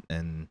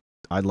and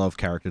I love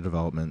character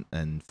development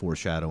and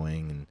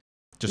foreshadowing and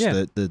just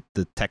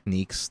the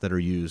techniques that are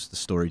used to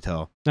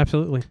storytell.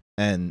 Absolutely.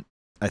 And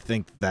I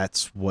think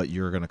that's what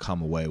you're going to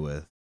come away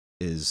with,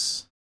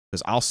 is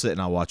because I'll sit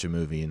and I'll watch a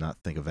movie and not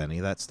think of any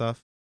of that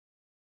stuff.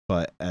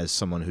 But as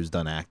someone who's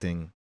done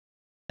acting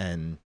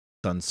and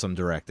done some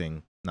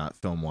directing, not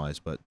film-wise,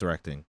 but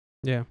directing.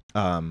 Yeah.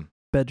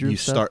 Bedroom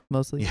stuff,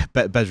 mostly? Yeah,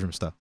 bedroom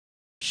stuff.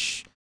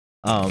 Shh.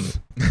 My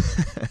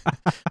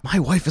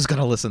wife is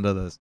going to listen to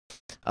this.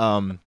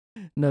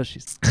 No,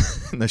 she's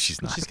no,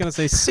 she's not. She's going to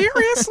say,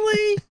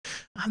 seriously?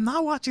 I'm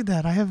not watching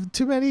that. I have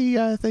too many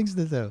things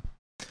to do.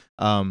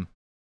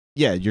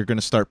 Yeah, you're going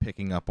to start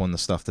picking up on the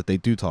stuff that they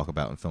do talk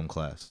about in film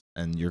class.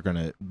 And you're going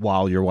to,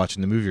 while you're watching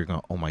the movie, you're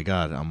going, oh my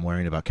God, I'm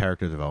worrying about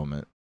character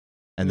development.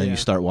 And then you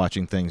start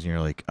watching things and you're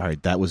like, all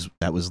right, that was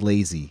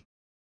lazy,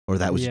 or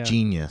that was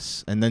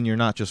genius. And then you're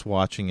not just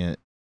watching it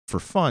for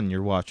fun,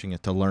 you're watching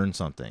it to learn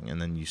something.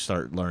 And then you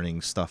start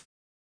learning stuff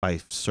by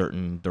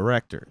certain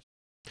directors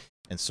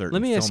and certain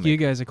Let me ask filmmakers. you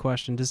guys a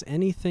question. Does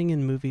anything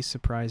in movies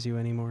surprise you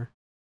anymore?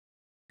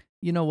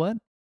 You know what?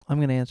 I'm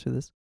going to answer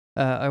this.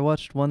 I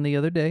watched one the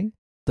other day,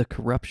 The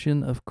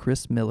Corruption of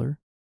Chris Miller.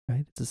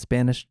 Right? It's a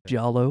Spanish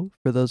giallo,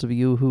 for those of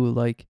you who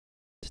like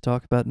to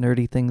talk about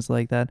nerdy things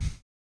like that.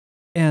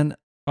 And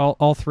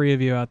all three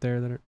of you out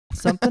there that are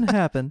something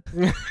happened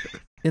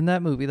in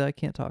that movie that I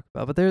can't talk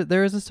about, but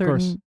there is a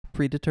certain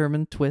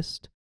predetermined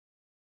twist,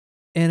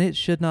 and it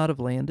should not have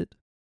landed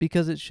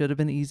because it should have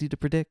been easy to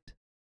predict.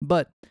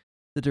 But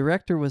the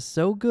director was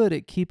so good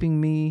at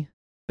keeping me,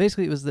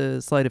 basically it was the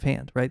sleight of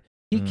hand, right?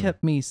 He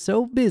kept me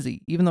so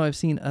busy, even though I've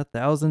seen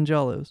 1,000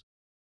 giallos,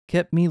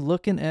 kept me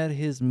looking at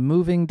his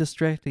moving,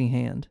 distracting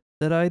hand,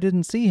 that I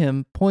didn't see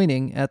him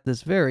pointing at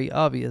this very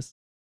obvious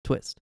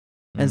twist.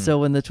 And so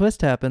when the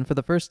twist happened, for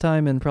the first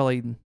time in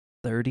probably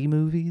 30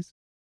 movies,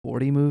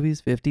 40 movies,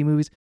 50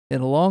 movies,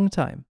 in a long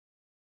time,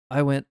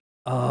 I went,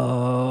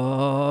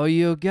 oh,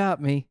 you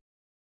got me,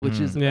 which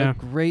is a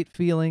great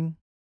feeling,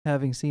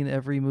 having seen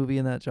every movie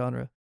in that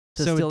genre.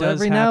 So still it does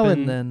every happen now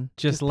and then,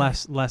 just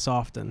less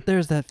often.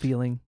 There's that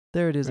feeling.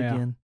 There it is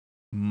again.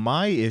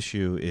 My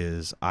issue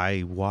is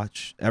I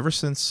watch, ever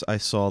since I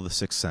saw The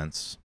Sixth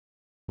Sense,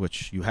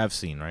 which you have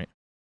seen, right?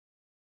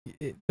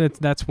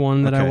 That's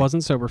one that I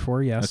wasn't sober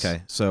for, yes.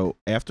 Okay, so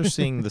after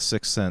seeing The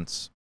Sixth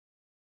Sense,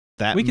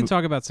 we can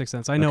talk about Sixth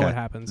Sense. I know what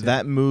happens.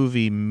 That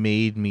movie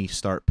made me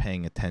start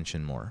paying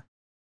attention more,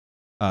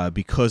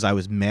 because I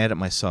was mad at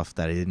myself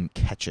that I didn't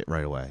catch it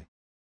right away.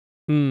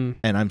 And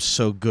I'm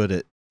so good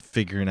at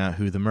figuring out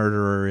who the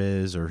murderer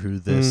is or who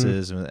this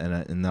is,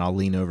 and then I'll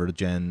lean over to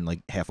Jen like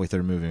halfway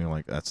through the movie and I'm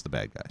like, that's the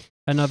bad guy.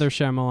 Another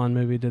Shyamalan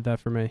movie did that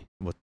for me.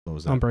 What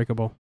was that?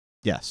 Unbreakable.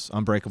 Yes,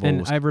 Unbreakable.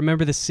 And I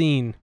remember the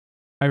scene.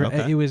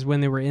 It was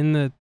when they were in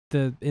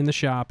the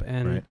shop,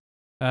 and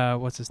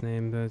what's his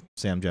name?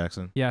 Sam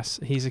Jackson. Yes,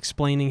 he's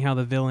explaining how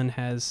the villain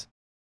has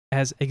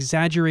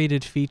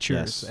exaggerated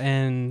features,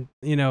 and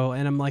and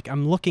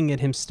I'm looking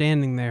at him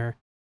standing there,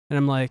 and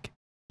I'm like,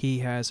 he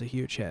has a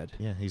huge head.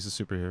 Yeah, he's a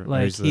superhero.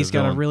 Like he's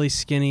got a really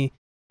skinny,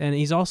 and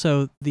he's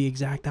also the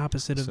exact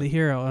opposite of the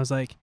hero. I was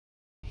like,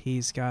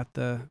 he's got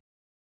the,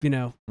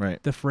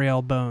 the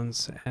frail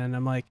bones, and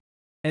I'm like,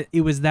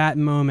 it was that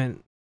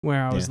moment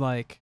where I was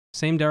like.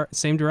 Same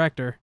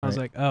director. I was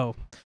like, oh.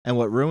 And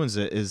what ruins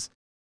it is,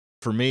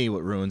 for me,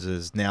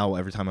 now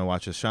every time I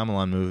watch a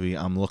Shyamalan movie,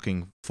 I'm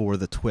looking for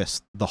the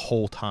twist the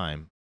whole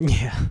time.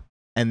 Yeah.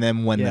 And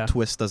then when the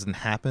twist doesn't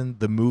happen,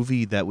 the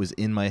movie that was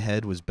in my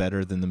head was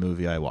better than the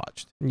movie I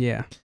watched.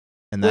 Yeah.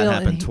 And that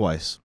happened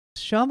twice.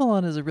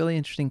 Shyamalan is a really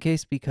interesting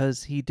case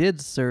because he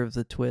did serve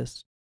the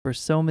twist for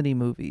so many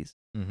movies.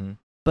 Mm-hmm.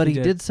 But he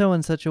did so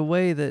in such a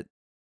way that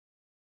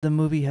the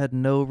movie had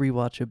no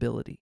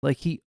rewatchability. Like,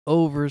 he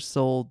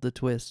oversold the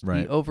twist.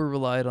 Right. He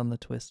over-relied on the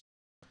twist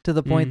to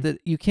the point that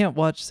you can't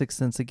watch Sixth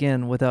Sense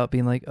again without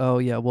being like, oh,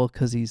 yeah, well,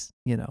 because he's,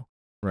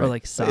 or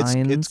like Signs.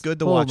 It's good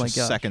to watch a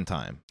second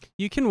time.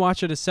 You can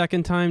watch it a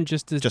second time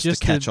just to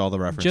catch all the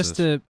references. Just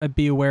to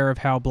be aware of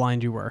how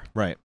blind you were.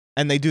 Right.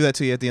 And they do that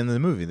to you at the end of the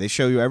movie. They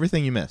show you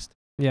everything you missed.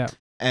 Yeah.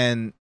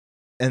 And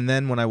And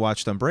then when I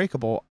watched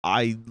Unbreakable,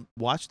 I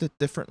watched it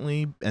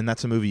differently, and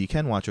that's a movie you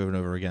can watch over and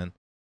over again.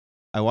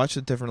 I watched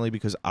it differently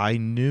because I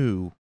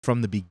knew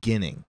from the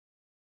beginning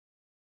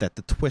that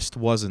the twist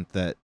wasn't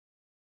that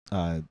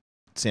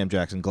Sam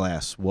Jackson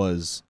Glass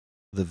was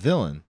the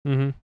villain.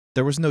 Mm-hmm.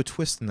 There was no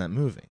twist in that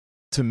movie,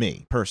 to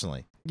me,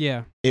 personally.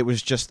 Yeah. It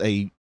was just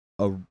a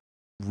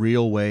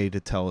real way to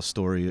tell a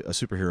story, a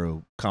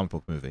superhero comic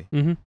book movie.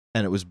 Mm-hmm.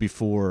 And it was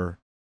before,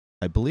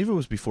 I believe it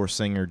was before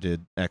Singer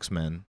did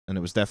X-Men, and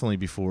it was definitely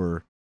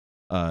before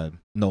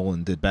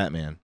Nolan did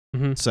Batman.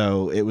 Mm-hmm.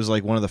 So it was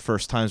like one of the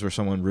first times where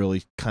someone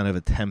really kind of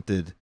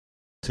attempted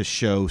to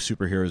show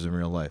superheroes in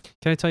real life.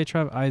 Can I tell you,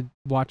 Trev? I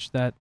watched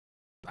that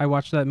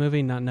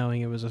movie not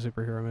knowing it was a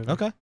superhero movie.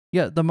 Okay.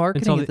 Yeah, the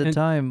marketing Until at the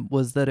time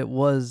was that it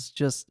was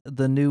just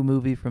the new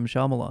movie from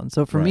Shyamalan.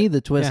 So for me,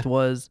 the twist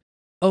was,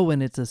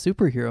 and it's a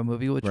superhero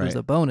movie, which was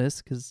a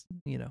bonus because,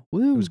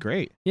 woo. It was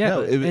great. Yeah.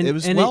 No, it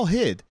was well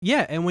hid.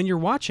 Yeah, and when you're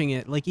watching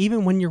it, like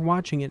even when you're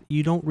watching it,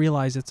 you don't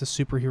realize it's a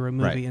superhero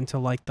movie until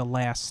like the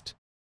last.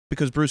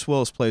 Because Bruce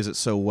Willis plays it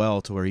so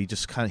well to where he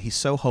just he's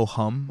so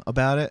ho-hum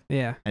about it.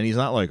 Yeah. And he's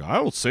not like,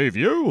 I will save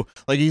you.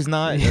 Like he's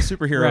not a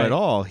superhero at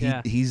all.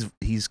 He's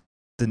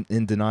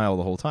in denial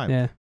the whole time.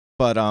 Yeah.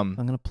 But I'm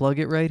going to plug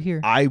it right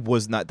here.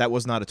 that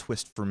was not a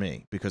twist for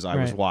me because I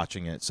was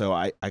watching it. So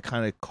I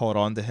kind of caught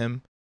on to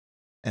him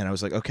and I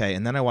was like, okay.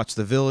 And then I watched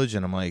The Village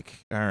and I'm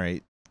like, all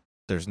right,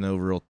 there's no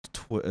real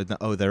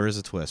there is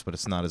a twist, but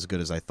it's not as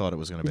good as I thought it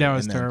was going to be. That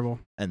was terrible.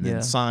 And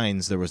then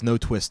Signs, there was no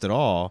twist at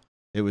all.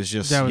 It was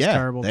just,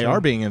 terrible they are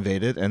being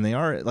invaded, and they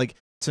are, like,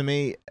 to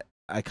me,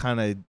 I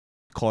kind of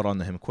caught on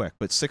to him quick.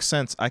 But Sixth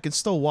Sense, I can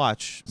still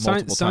watch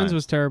multiple times. Signs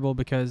was terrible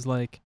because,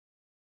 like,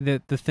 the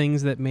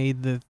things that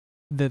made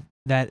that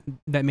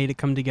made it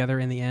come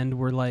together in the end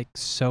were, like,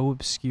 so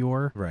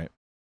obscure. Right.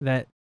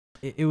 That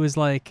it was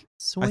like,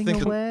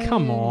 swing away.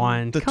 Come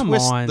on.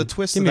 The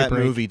twist of that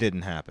movie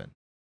didn't happen.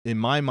 In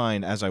my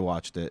mind, as I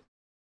watched it,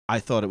 I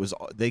thought it was,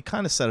 they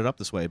kind of set it up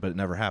this way, but it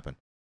never happened.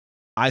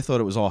 I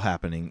thought it was all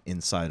happening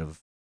inside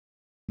of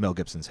Mel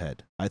Gibson's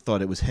head. I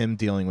thought it was him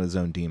dealing with his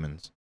own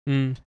demons.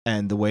 And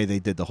the way they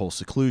did the whole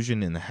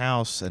seclusion in the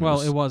house. And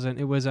it wasn't.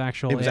 It was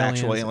actual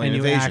aliens. Alien and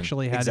invasion. You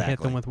actually had to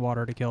hit them with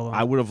water to kill them.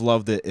 I would have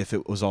loved it if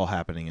it was all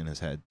happening in his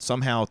head.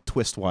 Somehow,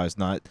 twist-wise,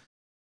 not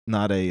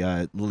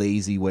a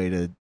lazy way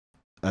to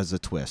as a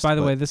twist. By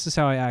the way, this is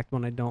how I act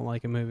when I don't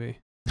like a movie.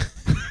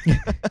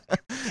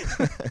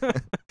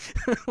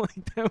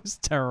 Like that was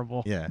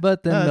terrible. Yeah.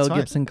 But then Mel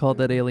Gibson called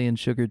that alien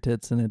sugar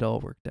tits and it all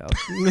worked out.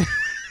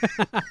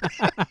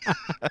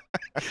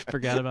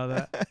 Forgot about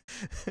that.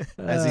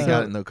 As he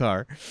got in the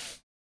car.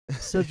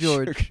 So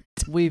George,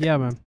 we've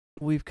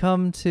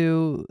come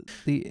to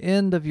the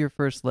end of your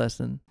first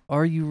lesson.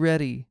 Are you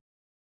ready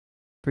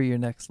for your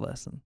next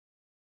lesson?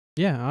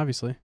 Yeah,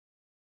 obviously.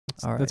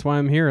 All right. That's why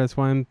I'm here. That's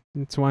why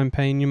I'm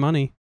paying you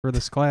money for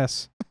this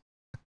class.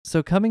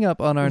 So coming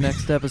up on our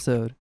next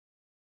episode,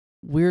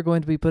 we're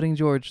going to be putting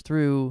George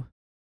through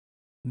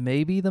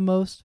maybe the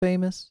most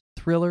famous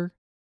thriller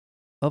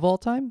of all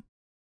time.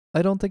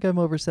 I don't think I'm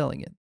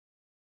overselling it.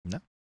 No.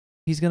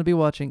 He's going to be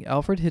watching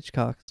Alfred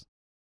Hitchcock's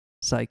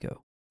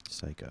Psycho.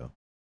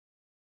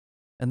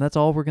 And that's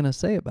all we're going to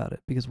say about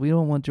it because we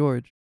don't want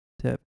George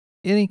to have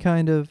any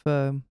kind of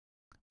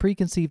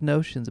preconceived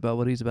notions about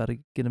what he's about to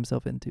get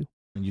himself into.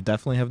 And you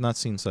definitely have not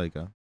seen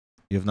Psycho.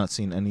 You have not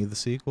seen any of the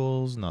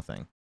sequels,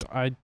 nothing.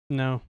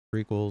 No.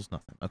 Prequels,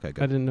 nothing. Okay,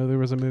 good. I didn't know there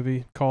was a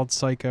movie called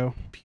Psycho.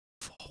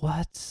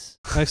 What?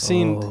 I've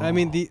seen,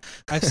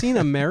 I've seen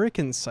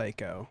American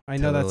Psycho. I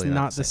know Totally that's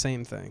not not the the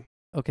same thing.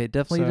 Okay,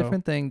 definitely a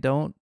different thing.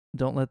 Don't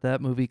let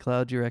that movie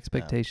cloud your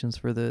expectations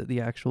for the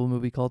actual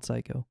movie called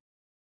Psycho.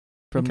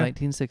 From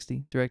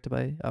 1960, directed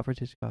by Alfred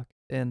Hitchcock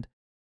and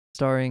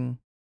starring,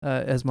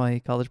 as my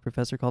college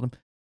professor called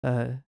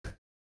him,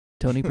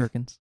 Tony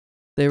Perkins.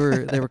 They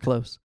were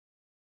close.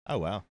 Oh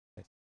wow.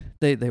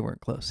 They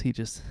weren't close. He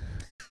just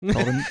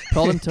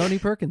called him Tony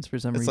Perkins for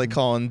some reason. It's like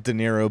calling De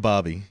Niro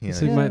Bobby. You know?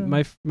 See,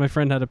 my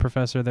friend had a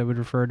professor that would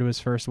refer to his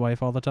first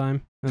wife all the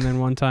time, and then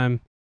one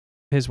time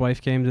his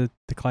wife came to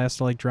the class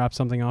to like drop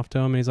something off to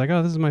him, and he's like,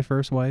 "Oh, this is my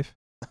first wife,"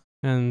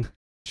 and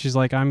she's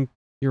like, "I'm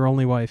your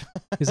only wife."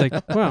 He's like,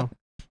 "Well,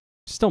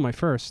 still my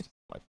first."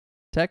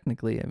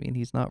 Technically, I mean,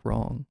 he's not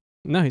wrong.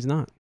 No, he's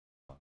not.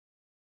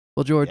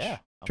 Well, George, I'm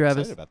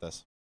Travis, excited about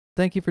this.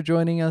 Thank you for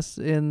joining us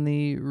in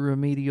the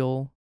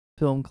Remedial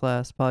Film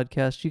Class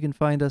podcast. You can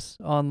find us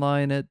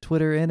online at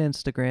Twitter and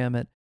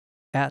Instagram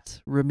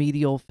at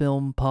Remedial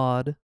Film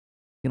Pod.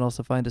 You can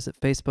also find us at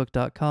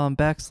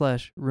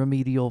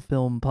facebook.com/Remedial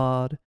Film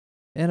Pod.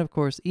 And of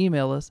course,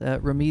 email us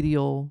at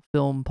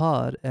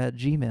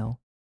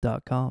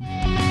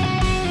remedialfilmpod@gmail.com.